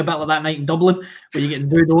conventions. That'll be a bit like that night in Dublin where you're getting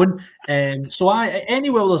booed on. So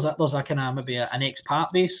anywhere there's a kind of maybe an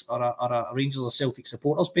expat base or a Rangers or Celtic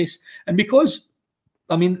supporters base. And because,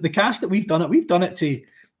 I mean, the cast that we've done it to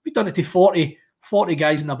 40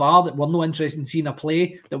 guys in a bar that were no interested in seeing a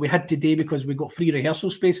play that we had today because we got free rehearsal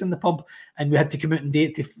space in the pub and we had to come out and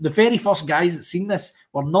date. The very first guys that seen this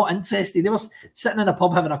were not interested. They were sitting in a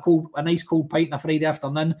pub having a nice cold pint on a Friday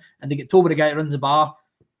afternoon, and they get told by the guy that runs the bar,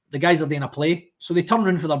 the guys are doing a play. So they turn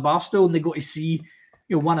around for their bar stool and they go to see,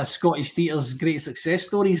 you know, one of Scottish theatre's great success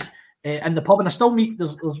stories in the pub. And I still meet,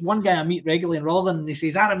 there's one guy I meet regularly in Rutherglen, and he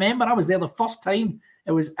says, I remember I was there the first time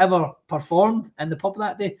it was ever performed in the pub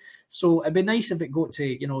that day. So it'd be nice if it got to,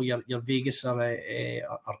 you know, your Vegas or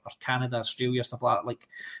Canada, Australia, stuff like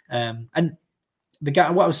that. And the guy,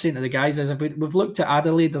 what I was saying to the guys is, we've looked at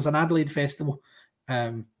Adelaide. There's an Adelaide festival,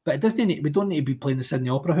 but it doesn't. We don't need to be playing the Sydney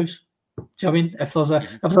Opera House. Do you know what I mean? If there's a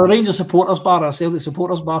Rangers supporters bar or a Celtic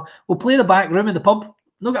supporters bar, we'll play the back room of the pub.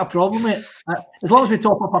 Not got a problem with it. As long as we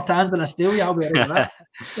top up our tans in Australia, I'll be all right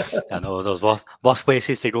with that. I know there's worse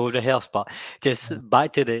places to go rehearse, but just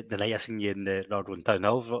back to the night I seen you in the Rutherglen Town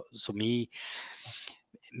Hall. So me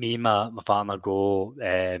and my partner go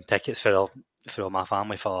tickets for for my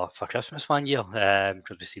family for Christmas one year,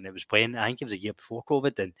 because we seen it was playing. I think it was a year before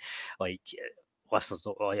COVID, and like listeners,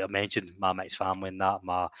 like I mentioned, my mixed family and that,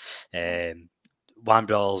 my one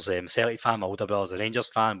brother's Celtic fan, my older brother's a Rangers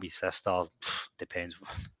fan, my sister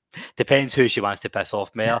depends who she wants to piss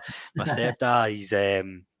off more. My stepdad, he's a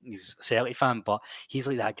Celtic fan, but he's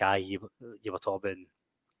like that guy you were talking about.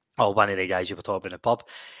 Or one of the guys you were talking about in the pub.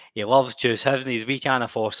 He loves juice, hasn't he? His weekend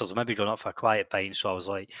of Foster's, maybe going up for a quiet pint. So I was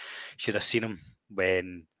like, should have seen him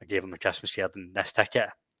when I gave him the Christmas card and this ticket.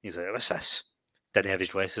 He's like, what's this? Didn't have his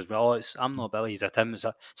glasses. Well, I'm not Billy, he's a Tim. It's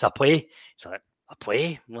a play. He's like, a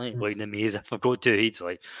play? Like, looking at me as if I've got to. He's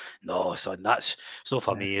like, no, son, it's not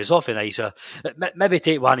for me. It's awfully nice. Maybe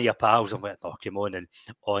take one of your pals. I'm like, oh, come on. And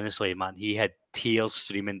honestly, man, he had tears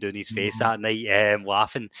streaming down his face that night,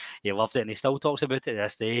 laughing. He loved it, and he still talks about it to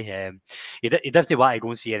this day. He doesn't want to go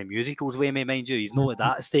and see any musicals with me, mind you. He's not at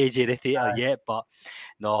that stage of the theatre yet, but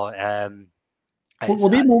no.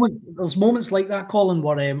 There's moments like that, Colin,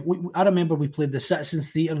 where I remember we played the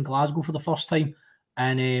Citizens Theatre in Glasgow for the first time,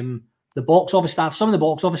 and the box office staff, some of the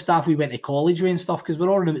box office staff we went to college with and stuff, because we're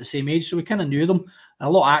all about the same age, so we kind of knew them. And a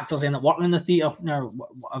lot of actors end up working in the theatre,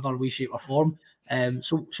 whatever way, shape or form.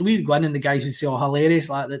 So we would go in and the guys would say, oh, hilarious.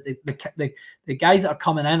 Like the guys that are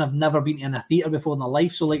coming in have never been in a theatre before in their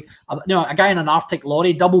life. So like, a guy in an Arctic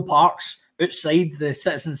lorry double parks outside the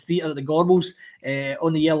Citizens Theatre at the Gorbals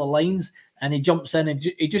on the yellow lines, and he jumps in and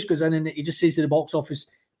he just goes in and he just says to the box office,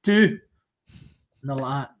 2. And they're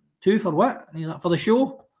like, 2 for what? And he's like, for the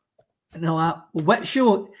show. And they're like, well, what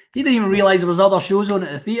show? He didn't even realise there was other shows on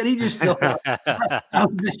at the theatre. He just thought that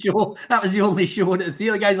was the show. That was the only show on at the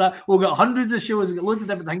theatre. The guy's like, well, we've got hundreds of shows. We've got loads of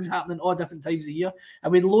different things happening all different times of year.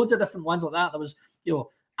 And we had loads of different ones like that. There was,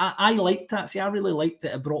 I liked that. See, I really liked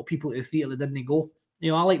it. It brought people to the theatre that didn't go.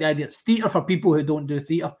 I like the idea. It's theatre for people who don't do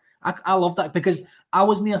theatre. I love that because I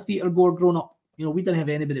wasn't a theatre goer growing up. We didn't have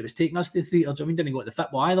anybody that was taking us to the theatre. We didn't go to the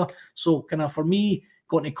football either. So kind of for me,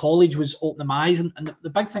 going to college was opening my eyes. And the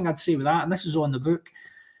big thing I'd say with that, and this is on the book,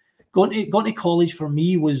 going to college for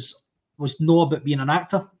me was not about being an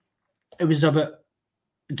actor. It was about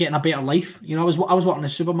getting a better life. I was working in a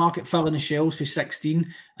supermarket, filling the shelves for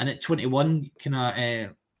 16, and at 21, kind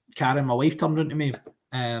of Karen, my wife, turned around to me.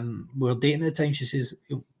 We were dating at the time. She says,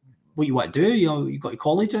 what you want to do? You got to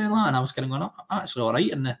college and all that? And I was kind of going, actually all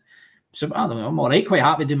right. And I'm all right, quite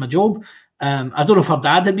happy doing my job. I don't know if her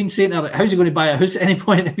dad had been saying to her, how's he going to buy a house at any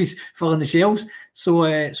point if he's filling the shelves? So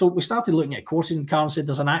we started looking at courses, and Karen said,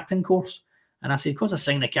 there's an acting course. And I said, because I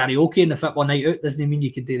sang the karaoke and the football night out, doesn't mean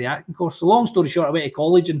you could do the acting course. So long story short, I went to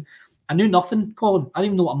college and I knew nothing, Colin. I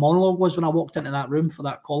didn't even know what a monologue was when I walked into that room for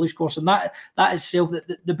that college course. And that itself,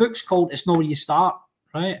 the book's called It's Not Where You Start,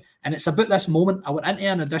 right? And it's about this moment. I went into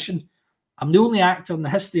an audition. I'm the only actor in the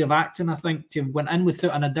history of acting, I think, to have went in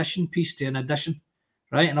without an audition piece to an audition,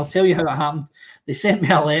 right? And I'll tell you how it happened. They sent me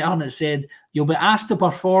a letter and it said, you'll be asked to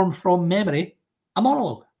perform from memory a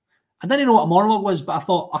monologue. I didn't know what a monologue was, but I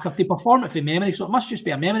thought, I have to perform it from memory, so it must just be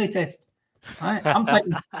a memory test. Right? I'm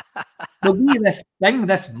thinking, there'll be this thing,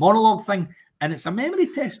 this monologue thing, and it's a memory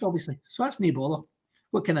test, obviously. So that's no bother.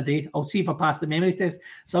 What can I do? I'll see if I pass the memory test.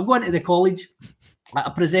 So I'm going to the college. I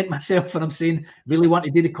present myself and I'm saying, really want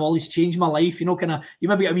to do the college, change my life, you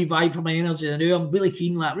maybe get a wee vibe for my energy. I know I'm really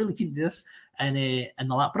keen to do this. And they're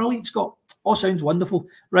like, brilliant, Scott. All sounds wonderful.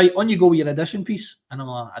 Right, on you go with your audition piece. And I'm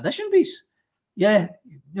like, audition piece? Yeah.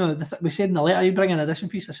 We said in the letter, you bring an audition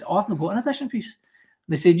piece. I said, I've not got an audition piece.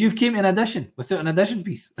 And they said, you've came to an audition without an audition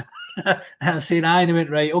piece. And I said, aye. And they went,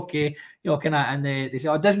 right, okay. And they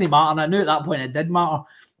said, it doesn't matter. And I knew at that point it did matter.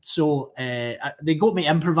 So they got me to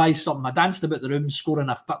improvise something. I danced about the room scoring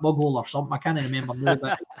a football goal or something. I can't remember now,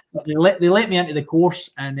 but they let me into the course,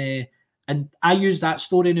 and I use that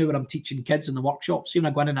story now when I'm teaching kids in the workshops. When I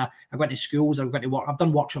go into schools, I've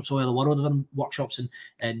done workshops all over the world. I've done workshops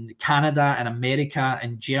in Canada and America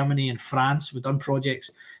and Germany and France. We've done projects.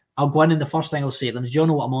 I'll go in and the first thing I'll say to them is, do you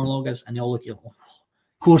know what a monologue is? And they all look at you, of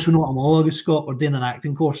course we know what a monologue is, Scott. We're doing an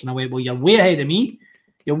acting course. And I went, well, you're way ahead of me.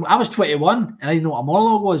 I was 21 and I didn't know what a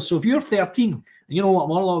monologue was. So if you're 13 and you know what a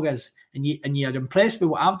monologue is, and you're impressed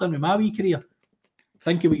with what I've done with my wee career,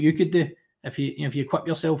 think of what you could do if you equip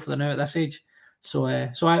yourself for the now at this age. So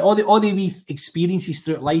all the wee experiences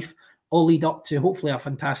throughout life all lead up to hopefully a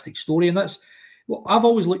fantastic story. And that's what I've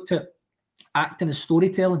always looked at acting as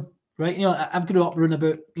storytelling, right? I've grown up around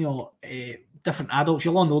about different adults.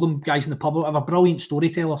 You'll all know them, guys in the pub, whatever, brilliant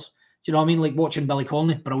storytellers. Do you know what I mean? Like watching Billy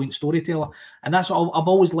Connolly, brilliant storyteller. And that's what I've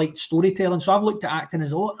always liked, storytelling. So I've looked at acting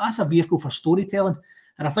as, that's a vehicle for storytelling.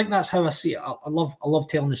 And I think that's how I see it. I love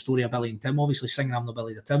telling the story of Billy and Tim. Obviously, singing I'm the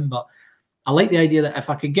Billy to Tim, but I like the idea that if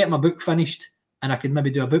I could get my book finished and I could maybe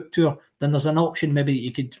do a book tour, then there's an option maybe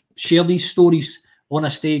you could share these stories on a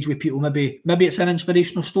stage with people. Maybe it's an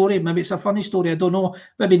inspirational story, maybe it's a funny story, I don't know.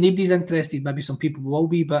 Maybe nobody's interested, maybe some people will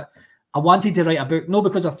be, but I wanted to write a book, not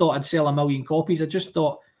because I thought I'd sell 1 million copies. I just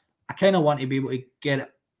thought I kind of want to be able to get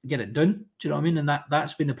it done. Do you know what I mean? And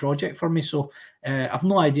that's been the project for me. So I've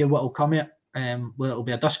no idea what will come here. Whether it'll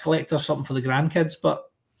be a dust collector, something for the grandkids. But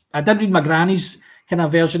I did read my granny's kind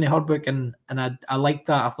of version of her book, and I liked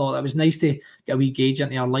that. I thought it was nice to get a wee gauge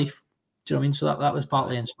into her life. Do you know what I mean? So that was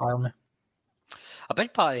partly inspiring me. A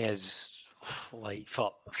big part is like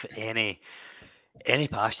for any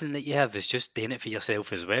passion that you have is just doing it for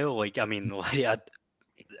yourself as well. Like, I mean, like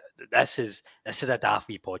this is a daft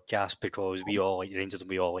wee podcast because we all like Rangers and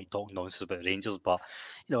we all like talk nonsense about Rangers, but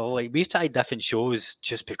you know, like we've tried different shows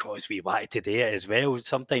just because we wanted to do it as well.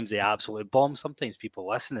 Sometimes they absolutely bomb, sometimes people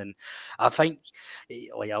listen, and I think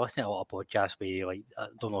like I listen to a lot of podcasts where, like, I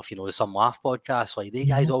don't know if you know the Some Laugh podcast, like they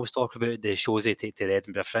guys always talk about the shows they take to the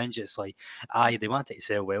Edinburgh Fringe. It's like, they want it to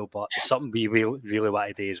sell well, but it's something we really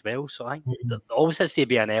want to do as well. So I think there always has to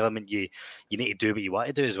be an element you need to do what you want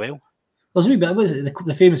to do as well. There's a wee bit,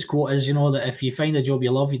 the famous quote is, you know, that if you find a job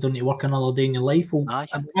you love, you don't need to work another day in your life. Well,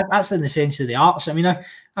 that's in the sense of the arts. I mean,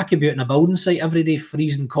 I could be out in a building site every day,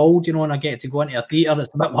 freezing cold, you know, and I get to go into a theatre that's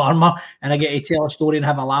a bit warmer, and I get to tell a story and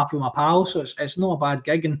have a laugh with my pals. So it's not a bad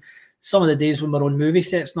gig. And some of the days when we're on movie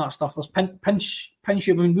sets and that stuff, there's pinch. I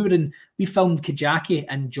mean, we filmed Kajaki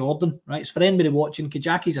in Jordan, right? So for anybody watching,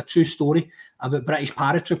 Kajaki is a true story about British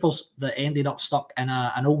paratroopers that ended up stuck in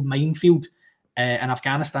an old minefield in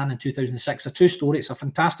Afghanistan in 2006. A true story. It's a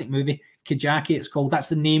fantastic movie. Kajaki, it's called. That's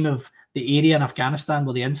the name of the area in Afghanistan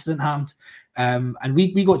where the incident happened. And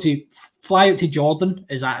we got to fly out to Jordan.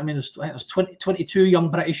 There's 22 young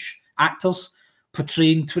British actors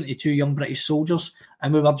portraying 22 young British soldiers,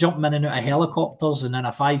 and we were jumping in and out of helicopters and in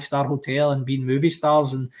a 5-star hotel and being movie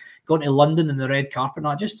stars and going to London in the red carpet,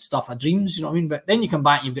 not just stuff of dreams, you know what I mean? But then you come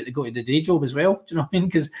back and you've got to go to the day job as well, do you know what I mean?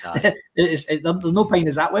 Because there's no point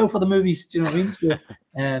is that well for the movies, do you know what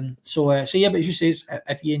I mean? So yeah, but as you say,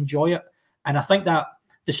 if you enjoy it, and I think that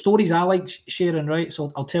the stories I like sharing, right?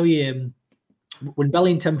 So I'll tell you, when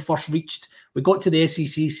Billy and Tim first reached, we got to the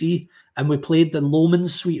SECC and we played the Lomans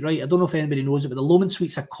Suite, right? I don't know if anybody knows it, but the Lomans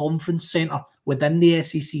Suite's a conference centre within the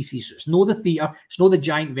SECC. So it's not the theatre, it's not the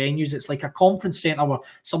giant venues. It's like a conference centre where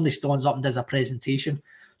somebody stands up and does a presentation.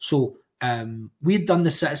 So we had done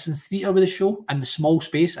the Citizens Theatre with the show in the small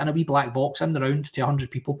space in a wee black box in the round to 100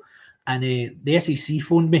 people. And the SEC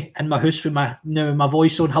phoned me in my house with my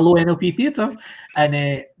voice on Hello NLP Theatre, and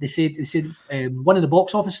they said one of the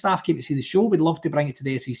box office staff came to see the show. We'd love to bring it to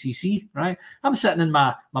the SECC, right? I'm sitting in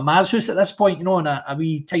my ma's house at this point, you know, in a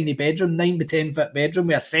wee tiny bedroom, 9 by 10 foot bedroom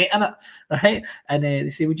with a set in it, right? And they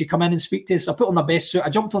say, would you come in and speak to us? So I put on my best suit. I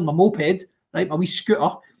jumped on my moped, right, my wee scooter,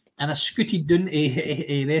 and I scooted down to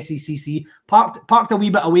the SECC, parked a wee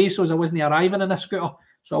bit away so as I wasn't arriving in a scooter.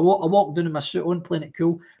 So I walked down in my suit on, playing it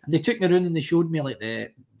cool, and they took me around and they showed me like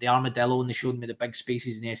the armadillo, and they showed me the big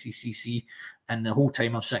spaces in the SECC, and the whole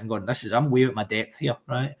time I'm sitting going, I'm way out my depth here,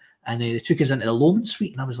 right? And they took us into the Lomans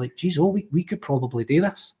Suite, and I was like, geez, we could probably do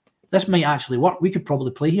this. This might actually work. We could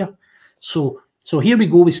probably play here. So here we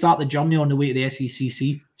go. We start the journey on the way to the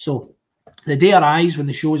SECC. So the day arrives when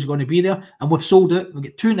the show is going to be there, and we've sold it. We've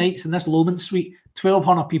got 2 nights in this Lomans Suite,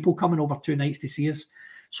 1,200 people coming over 2 nights to see us.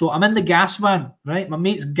 So I'm in the gas van, right? My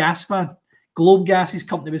mate's gas van. Globe Gas, his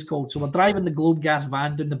company was called. So we're driving the Globe Gas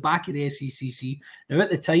van down the back of the SECC. Now, at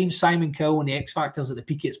the time, Simon Cowell and the X Factor's at the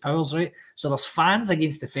peak of its powers, right? So there's fans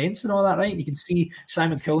against the fence and all that, right? And you can see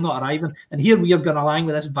Simon Cowell not arriving. And here we are going along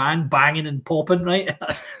with this van banging and popping, right?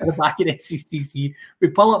 At the back of the SECC. We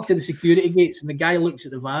pull up to the security gates, and the guy looks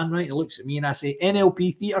at the van, right? He looks at me, and I say,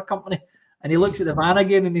 NLP Theatre Company. And he looks at the van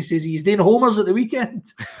again, and he says, he's doing homers at the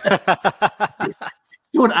weekend.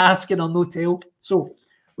 Don't ask and I'll no tell. So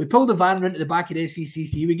we pull the van around to the back of the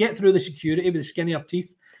SECC. We get through the security with the skinnier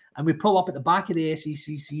teeth, and we pull up at the back of the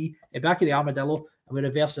SECC, the back of the Armadillo, and we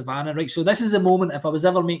reverse the van. And right, so this is the moment. If I was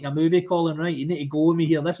ever making a movie, Colin, right, you need to go with me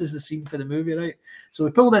here. This is the scene for the movie, right? So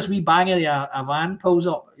we pull this wee banger, a van pulls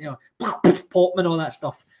up, you know, pop and all that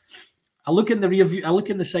stuff. I look in the rear view. I look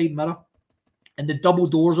in the side mirror, and the double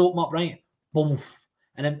doors open up, right? Boom.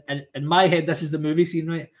 And in my head, this is the movie scene,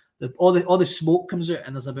 right? All the smoke comes out,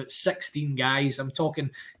 and there's about 16 guys. I'm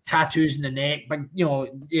talking tattoos in the neck, big, you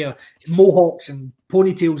know, mohawks and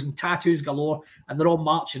ponytails and tattoos galore, and they're all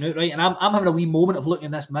marching out, right? And I'm having a wee moment of looking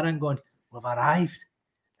in this mirror and going, we've arrived.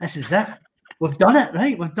 This is it. We've done it,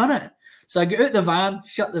 right? We've done it. So I get out the van,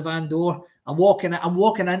 shut the van door. I'm walking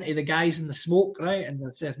into the guys in the smoke, right? And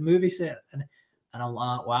it says movie set, and I'm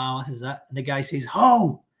like, wow, this is it. And the guy says,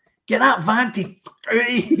 "Oh, get that van to fuck out of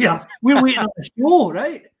here. We're waiting on the show,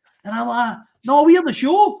 right? And I'm like, no, we're the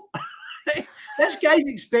show. This guy's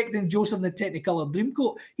expecting Joseph in the Technicolor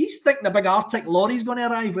Dreamcoat. He's thinking a big Arctic lorry's going to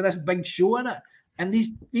arrive with this big show in it. And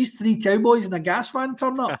these three cowboys in a gas van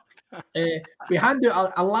turn up. We hand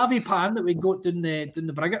out a lavy pan that we got down the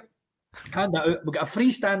Brigget. Hand that out. We got a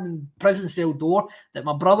freestanding prison cell door that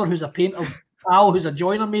my brother, who's a painter, Al, who's a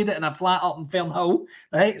joiner, made it in a flat up in Fernhill.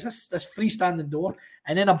 Right, it's this freestanding door,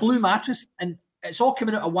 and then a blue mattress, and it's all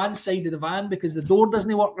coming out of one side of the van because the door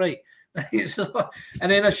doesn't work right. So,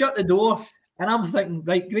 and then I shut the door, and I'm thinking,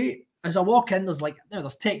 right, great. As I walk in,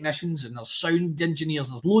 there's technicians and there's sound engineers.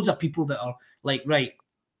 There's loads of people that are like, right,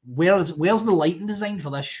 where's the lighting design for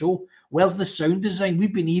this show? Where's the sound design?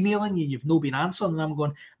 We've been emailing you, you've not been answering. And I'm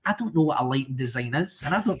going, I don't know what a lighting design is,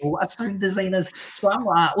 and I don't know what a sound design is. So I'm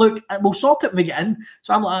like, look, we'll sort it when we get in.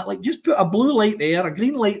 So I'm like, just put a blue light there, a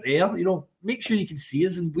green light there, make sure you can see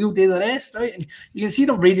us, and we'll do the rest, right? And you can see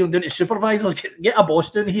them radioing down to supervisors, get a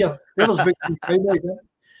boss down here.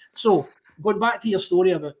 So going back to your story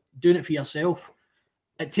about doing it for yourself,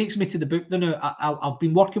 it takes me to the book now. I've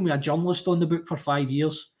been working with a journalist on the book for 5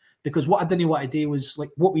 years, because what I didn't want to do was like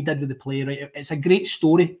what we did with the play, right? It's a great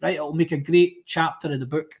story, right? It'll make a great chapter of the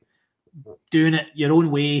book, doing it your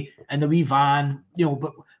own way in the wee van,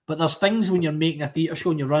 but there's things when you're making a theatre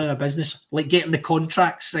show and you're running a business, like getting the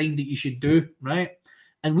contract signed that you should do, right?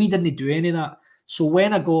 And we didn't do any of that. So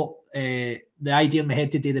when I got the idea in my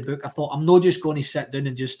head to do the book, I thought, I'm not just going to sit down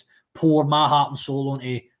and just pour my heart and soul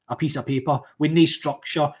onto a piece of paper. We need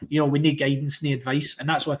structure, we need guidance, need advice. And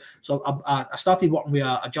that's why, so I started working with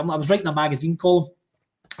a journal. I was writing a magazine column,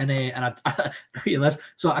 and I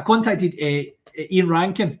so I contacted Ian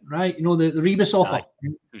Rankin, right? The Rebus author.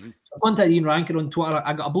 Mm-hmm. So I contacted Ian Rankin on Twitter.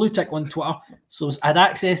 I got a blue tick on Twitter, so I had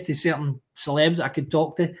access to certain celebs that I could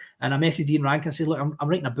talk to. And I messaged Ian Rankin and said, look, I'm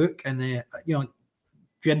writing a book, and if you're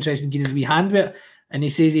interested in getting his wee hand with it. And he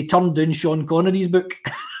says he turned down Sean Connery's book.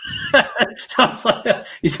 So I was like,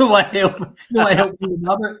 you don't want to help me with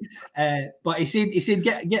that book. But he said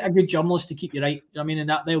get a good journalist to keep you right. I mean, and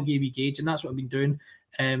that they'll give you gauge, and that's what I've been doing.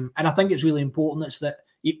 And I think it's really important.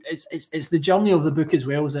 It's the journey of the book as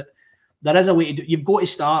well. Is that there is a way to do. You've got to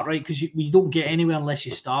start, right? Because you don't get anywhere unless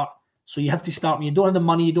you start. So you have to start when you don't have the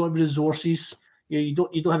money, you don't have the resources, you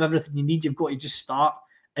don't have everything you need. You've got to just start,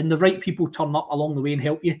 and the right people turn up along the way and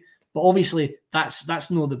help you. But obviously, that's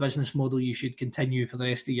not the business model you should continue for the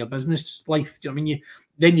rest of your business life. Do you know what I mean?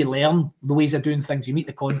 Then you learn the ways of doing things. You meet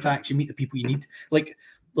the contacts, you meet the people you need. Like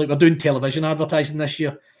we're doing television advertising this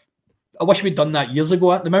year. I wish we'd done that years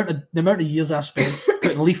ago. The amount of years I spent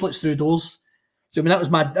putting leaflets through doors. So I mean, that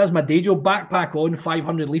was my day job. Backpack on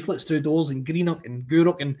 500 leaflets through doors in Greenock and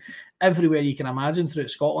Gourock and everywhere you can imagine throughout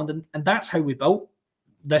Scotland. And that's how we built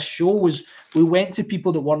this show. Was we went to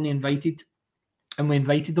people that weren't invited, and we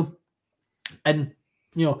invited them. And,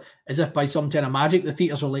 as if by some kind of magic, the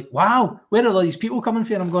theatres were like, wow, where are all these people coming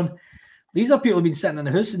from? And I'm going, these are people who've been sitting in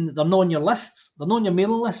the house and they're not on your lists. They're not on your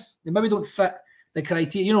mailing lists. They maybe don't fit the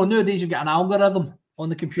criteria. Nowadays you get an algorithm on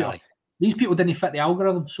the computer. Right. These people didn't fit the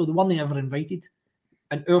algorithm, so they weren't ever invited.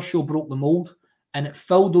 And our show broke the mould, and it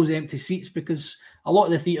filled those empty seats, because a lot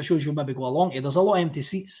of the theatre shows you'll maybe go along to, there's a lot of empty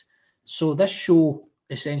seats. So this show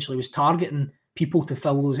essentially was targeting people to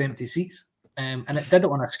fill those empty seats. And it did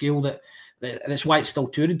it on a scale that's why it's still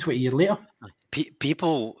touring 20 years later.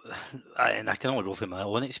 People, and I can only go from my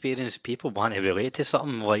own experience, people want to relate to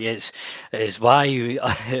something. Like it's why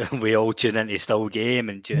we all tune into Still Game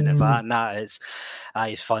and tune into that, and that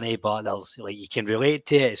it's funny, but there's you can relate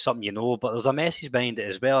to it. It's something but there's a message behind it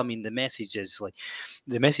as well. I mean, the message is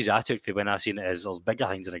the message I took for when I seen it is there's bigger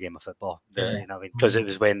things in a game of football. Because it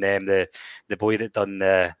was when the boy that done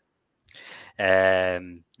the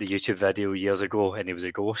YouTube video years ago, and he was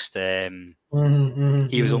a ghost.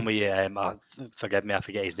 He was only forgive me, I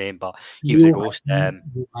forget his name, but he was a ghost.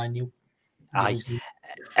 I knew.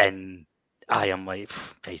 And I am like,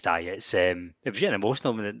 Christ, it's it was getting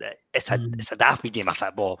emotional. It's a daft game of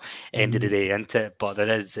football. End of the day, isn't it? But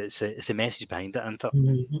it's a message behind it, isn't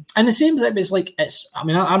it? And the same thing, it's like I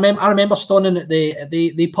mean, I remember standing at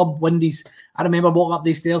the pub Windies. I remember walking up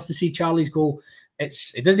the stairs to see Charlie's goal.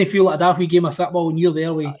 It doesn't feel like a daft game of football when you're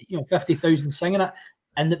there with 50,000 singing it.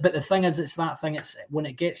 But the thing is, it's that thing. It's when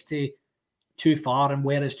it gets to too far, and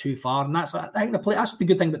where is too far, and that's I think that's the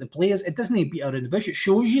good thing about the players. It doesn't beat around the bush. It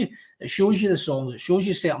shows you the songs. It shows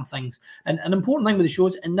you certain things. And an important thing with the show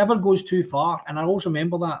is it never goes too far. And I always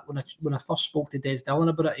remember that when I first spoke to Des Dillon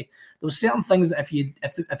about it, there were certain things that if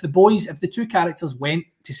the two characters went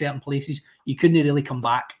to certain places, you couldn't really come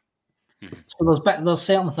back. So there's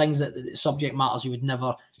certain things that subject matters you would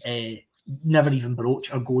never never even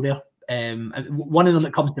broach or go there. One of them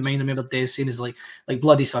that comes to mind, I remember Des saying, is like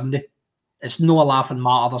Bloody Sunday. It's no a laughing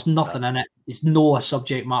matter. There's nothing in it. It's no a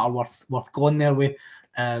subject matter worth going there with.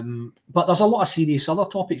 But there's a lot of serious other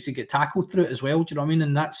topics that get tackled through it as well. Do you know what I mean?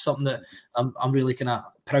 And that's something that I'm really kind of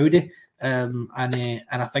proud of. And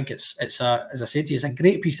I think it's a, as I said to you, it's a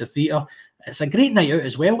great piece of theatre. It's a great night out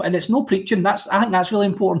as well, and it's no preaching. I think that's really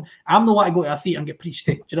important. I'm the one to go to a theatre and get preached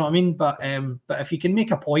to. Do you know what I mean? But if you can make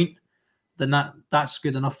a point, then that's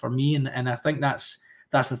good enough for me. And I think that's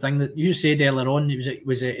the thing that you said earlier on.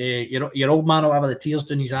 Was it your old man will have the tears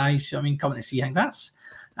down his eyes? You know what I mean, coming to see him.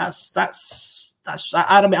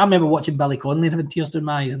 I remember watching Billy Connolly and having tears down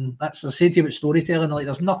my eyes, and that's I said to you about storytelling. Like,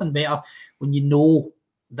 there's nothing better when you know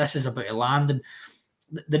this is about to land. And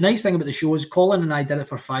the nice thing about the show is Colin and I did it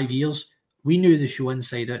for 5 years. We knew the show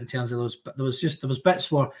inside out in terms of those. But there was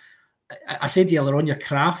bits where I said to you earlier on, your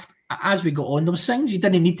craft. As we got on, there was things you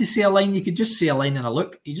didn't need to say a line. You could just say a line and a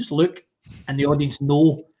look. You just look, and the audience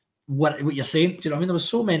know what you're saying. Do you know what I mean? There was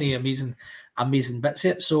so many amazing bits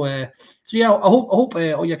of it. So yeah, I hope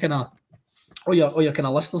all your kind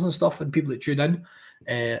of listeners and stuff and people that tune in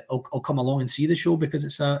will come along and see the show, because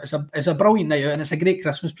it's a brilliant night out, and it's a great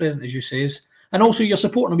Christmas present, as you says. And also, you're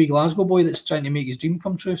supporting a wee Glasgow boy that's trying to make his dream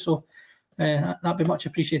come true. So that'd be much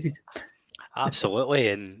appreciated. Absolutely,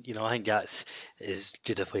 and I think that's as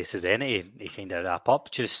good a place as any to kind of wrap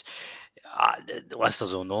up. Just the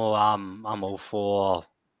listeners will know I'm all for.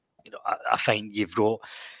 I think you've got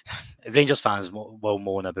Rangers fans will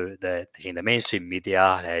moan about the kind of mainstream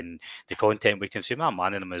media and the content we consume. I'm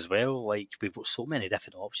one of them as well. Like, we've got so many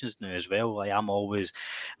different options now as well. Like, I'm always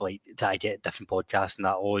like trying to get different podcasts and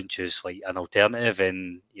that on, choose like an alternative,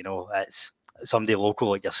 and it's somebody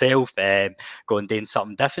local like yourself, go and do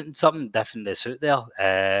something different that's out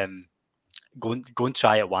there. Go and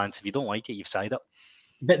try it once. If you don't like it, you've tried it.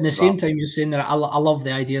 But in the same time, you're saying that I love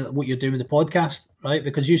the idea of what you're doing with the podcast, right?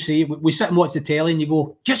 Because you see, we sit and watch the telly and you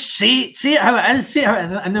go, just say it how it is,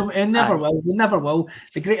 and they never will.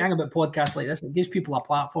 The great thing about podcasts like this, it gives people a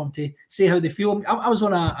platform to say how they feel. I was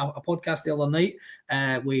on a podcast the other night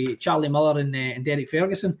with Charlie Miller and Derek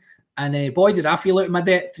Ferguson, and boy, did I feel out of my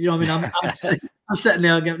depth. You know what I mean? I'm sitting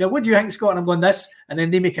there going, what do you think, Scott? And I'm going this, and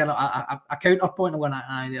then they make a counterpoint. I'm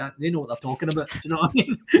going, they know what they're talking about. Do you know what I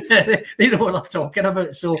mean? They know what they're talking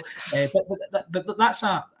about. So, but that's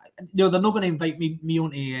they're not going to invite me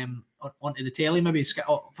onto the telly maybe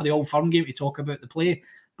for the Old Firm game to talk about the play.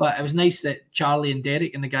 But it was nice that Charlie and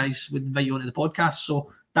Derek and the guys would invite you onto the podcast.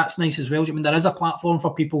 So that's nice as well. I mean, there is a platform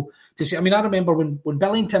for people to see. I mean, I remember when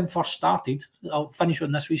Billy and Tim first started. I'll finish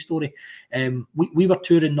on this wee story. We were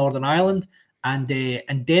touring Northern Ireland. And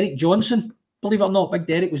Derek Johnson, believe it or not, Big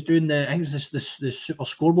Derek was doing I think it was this super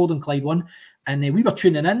scoreboard on Clyde One, and we were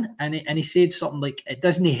tuning in, and he said something like, "It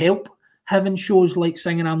doesn't help having shows like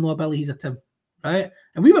Singing I'm No a Billy, He's a Tim," right?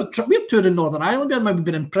 And we were touring Northern Ireland, and we've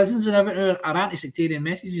been in prisons and everything, our anti-sectarian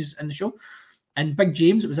messages in the show. And Big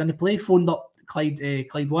James, that was in the play, phoned up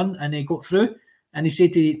Clyde One, and he got through. And he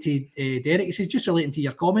said to Derek, he says, just relating to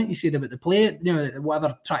your comment, he said about the play,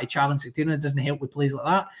 whatever, try to challenge sectarian, it doesn't help with plays like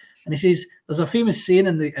that. And he says, there's a famous saying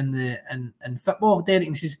in football, Derek,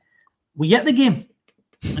 and he says, we get the game.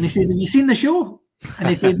 And he says, have you seen the show? And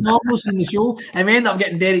he said, no, I've not seen the show. And we ended up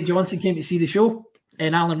getting Derek Johnson came to see the show,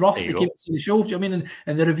 and Alan Rough, they came to see the show. Do you know what I mean?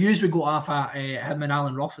 And the reviews we got off at him and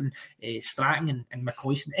Alan Rough and Stratton and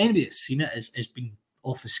McCoy, anybody that's seen it has been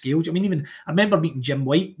off the scale. I mean, even I remember meeting Jim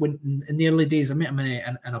White in the early days. I met him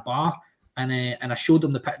in a bar, and I showed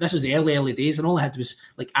him this was the early days, and all I had was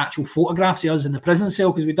like actual photographs of us in the prison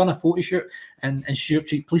cell, because we'd done a photo shoot in Stewart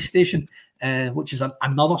Street Police Station, which is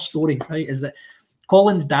another story, right? Is that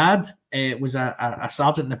Colin's dad was a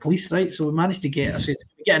sergeant in the police, right? So we managed to get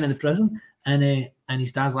in the prison, and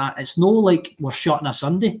his dad's like, it's no like we're shut on a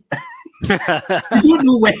Sunday. We don't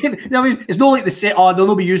know when. I mean, it's not like they'll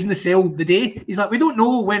not be using the cell the day. He's like, we don't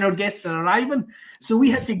know when our guests are arriving, so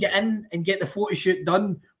we had to get in and get the photo shoot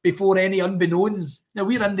done before any unbeknowns. Now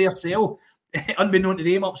we're in their cell, unbeknown to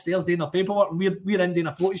them upstairs doing their paperwork, and we're in doing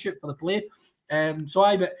a photo shoot for the play.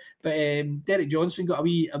 But Derek Johnson got a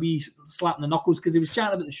wee slap in the knuckles because he was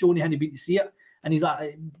chatting about the show and he hadn't been to see it. And he's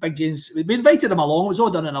like, Big James, we invited him along. It was all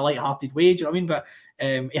done in a light-hearted way, do you know what I mean? But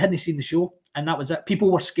he hadn't seen the show, and that was it.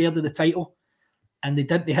 People were scared of the title, and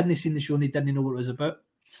they hadn't seen the show, and they didn't know what it was about.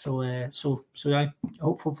 So yeah,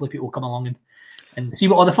 hopefully people will come along and see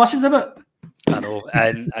what all the fuss is about. I know,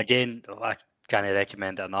 and again, I can't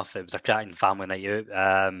recommend it enough. It was a cracking family night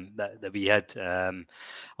out that we had.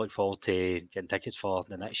 Look forward to getting tickets for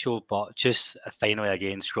the next show. But just finally,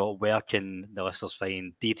 again, Scott, where can the listeners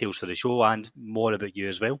find details for the show and more about you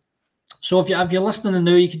as well? So if you're listening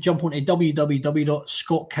now, you can jump onto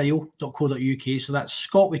www.scottkyle.co.uk. So that's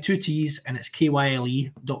Scott with 2 T's and it's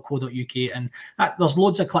KYLE.co.uk. And there's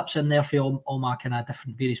loads of clips in there for all my kind of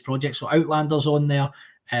different various projects. So Outlander's on there.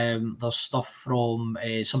 There's stuff from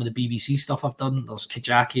some of the BBC stuff I've done. There's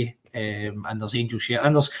Kajaki, and there's Angel Share,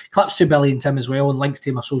 and there's clips to Billy and Tim as well, and links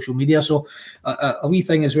to my social media. So a wee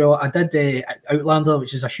thing as well, I did Outlander,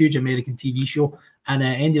 which is a huge American TV show, and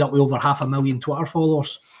ended up with over 500,000 Twitter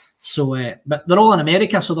followers. So, but they're all in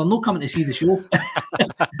America, so they're not coming to see the show.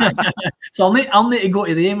 So I'll need to go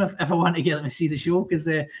to them if I want to get them to see the show, because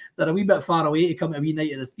they're a wee bit far away to come to a wee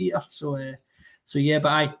night at the theatre. So yeah,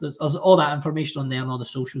 but there's all that information on there and all the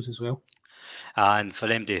socials as well. And for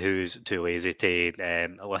anybody who's too lazy to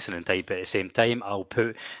listen and type at the same time, I'll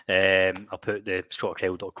put the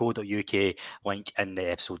scottkyle.co.uk link in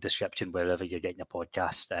the episode description wherever you're getting your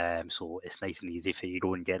podcast. So it's nice and easy for you to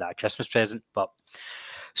go and get that Christmas present. But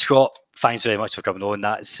Scott, thanks very much for coming on.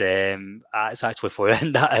 That's actually for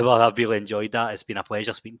in that hour. I've really enjoyed that. It's been a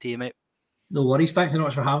pleasure speaking to you, mate. No worries. Thanks very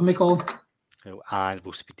much for having me, Colin. And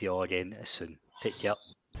we'll speak to you all again soon. Take care.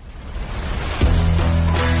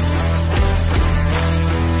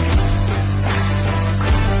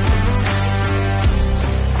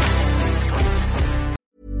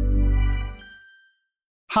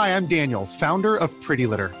 Hi, I'm Daniel, founder of Pretty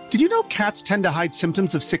Litter. Did you know cats tend to hide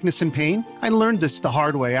symptoms of sickness and pain? I learned this the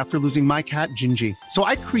hard way after losing my cat, Gingy. So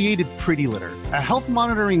I created Pretty Litter, a health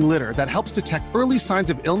monitoring litter that helps detect early signs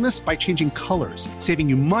of illness by changing colors, saving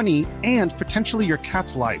you money and potentially your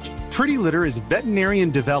cat's life. Pretty Litter is veterinarian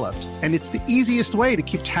developed, and it's the easiest way to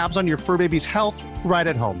keep tabs on your fur baby's health right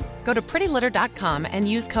at home. Go to prettylitter.com and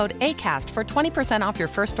use code ACAST for 20% off your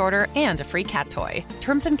first order and a free cat toy.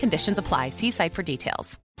 Terms and conditions apply. See site for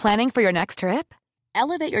details. Planning for your next trip?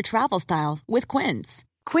 Elevate your travel style with Quince.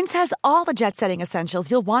 Quince has all the jet-setting essentials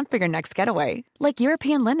you'll want for your next getaway, like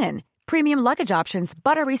European linen, premium luggage options,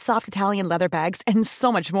 buttery soft Italian leather bags, and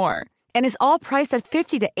so much more. And is all priced at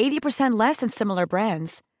 50 to 80% less than similar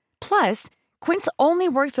brands. Plus, Quince only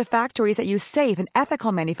works with factories that use safe and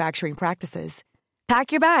ethical manufacturing practices.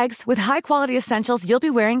 Pack your bags with high-quality essentials you'll be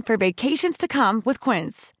wearing for vacations to come with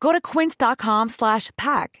Quince. Go to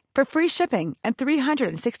quince.com/pack for free shipping and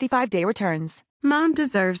 365-day returns. Mom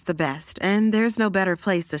deserves the best, and there's no better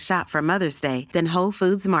place to shop for Mother's Day than Whole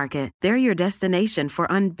Foods Market. They're your destination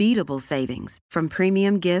for unbeatable savings, from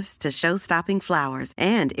premium gifts to show-stopping flowers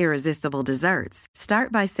and irresistible desserts.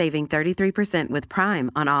 Start by saving 33% with Prime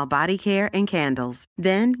on all body care and candles.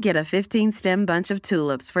 Then get a 15-stem bunch of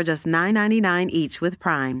tulips for just $9.99 each with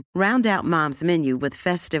Prime. Round out Mom's menu with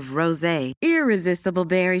festive rosé, irresistible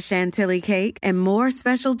berry chantilly cake, and more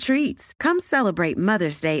special treats. Come celebrate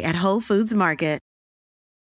Mother's Day at Whole Foods Market.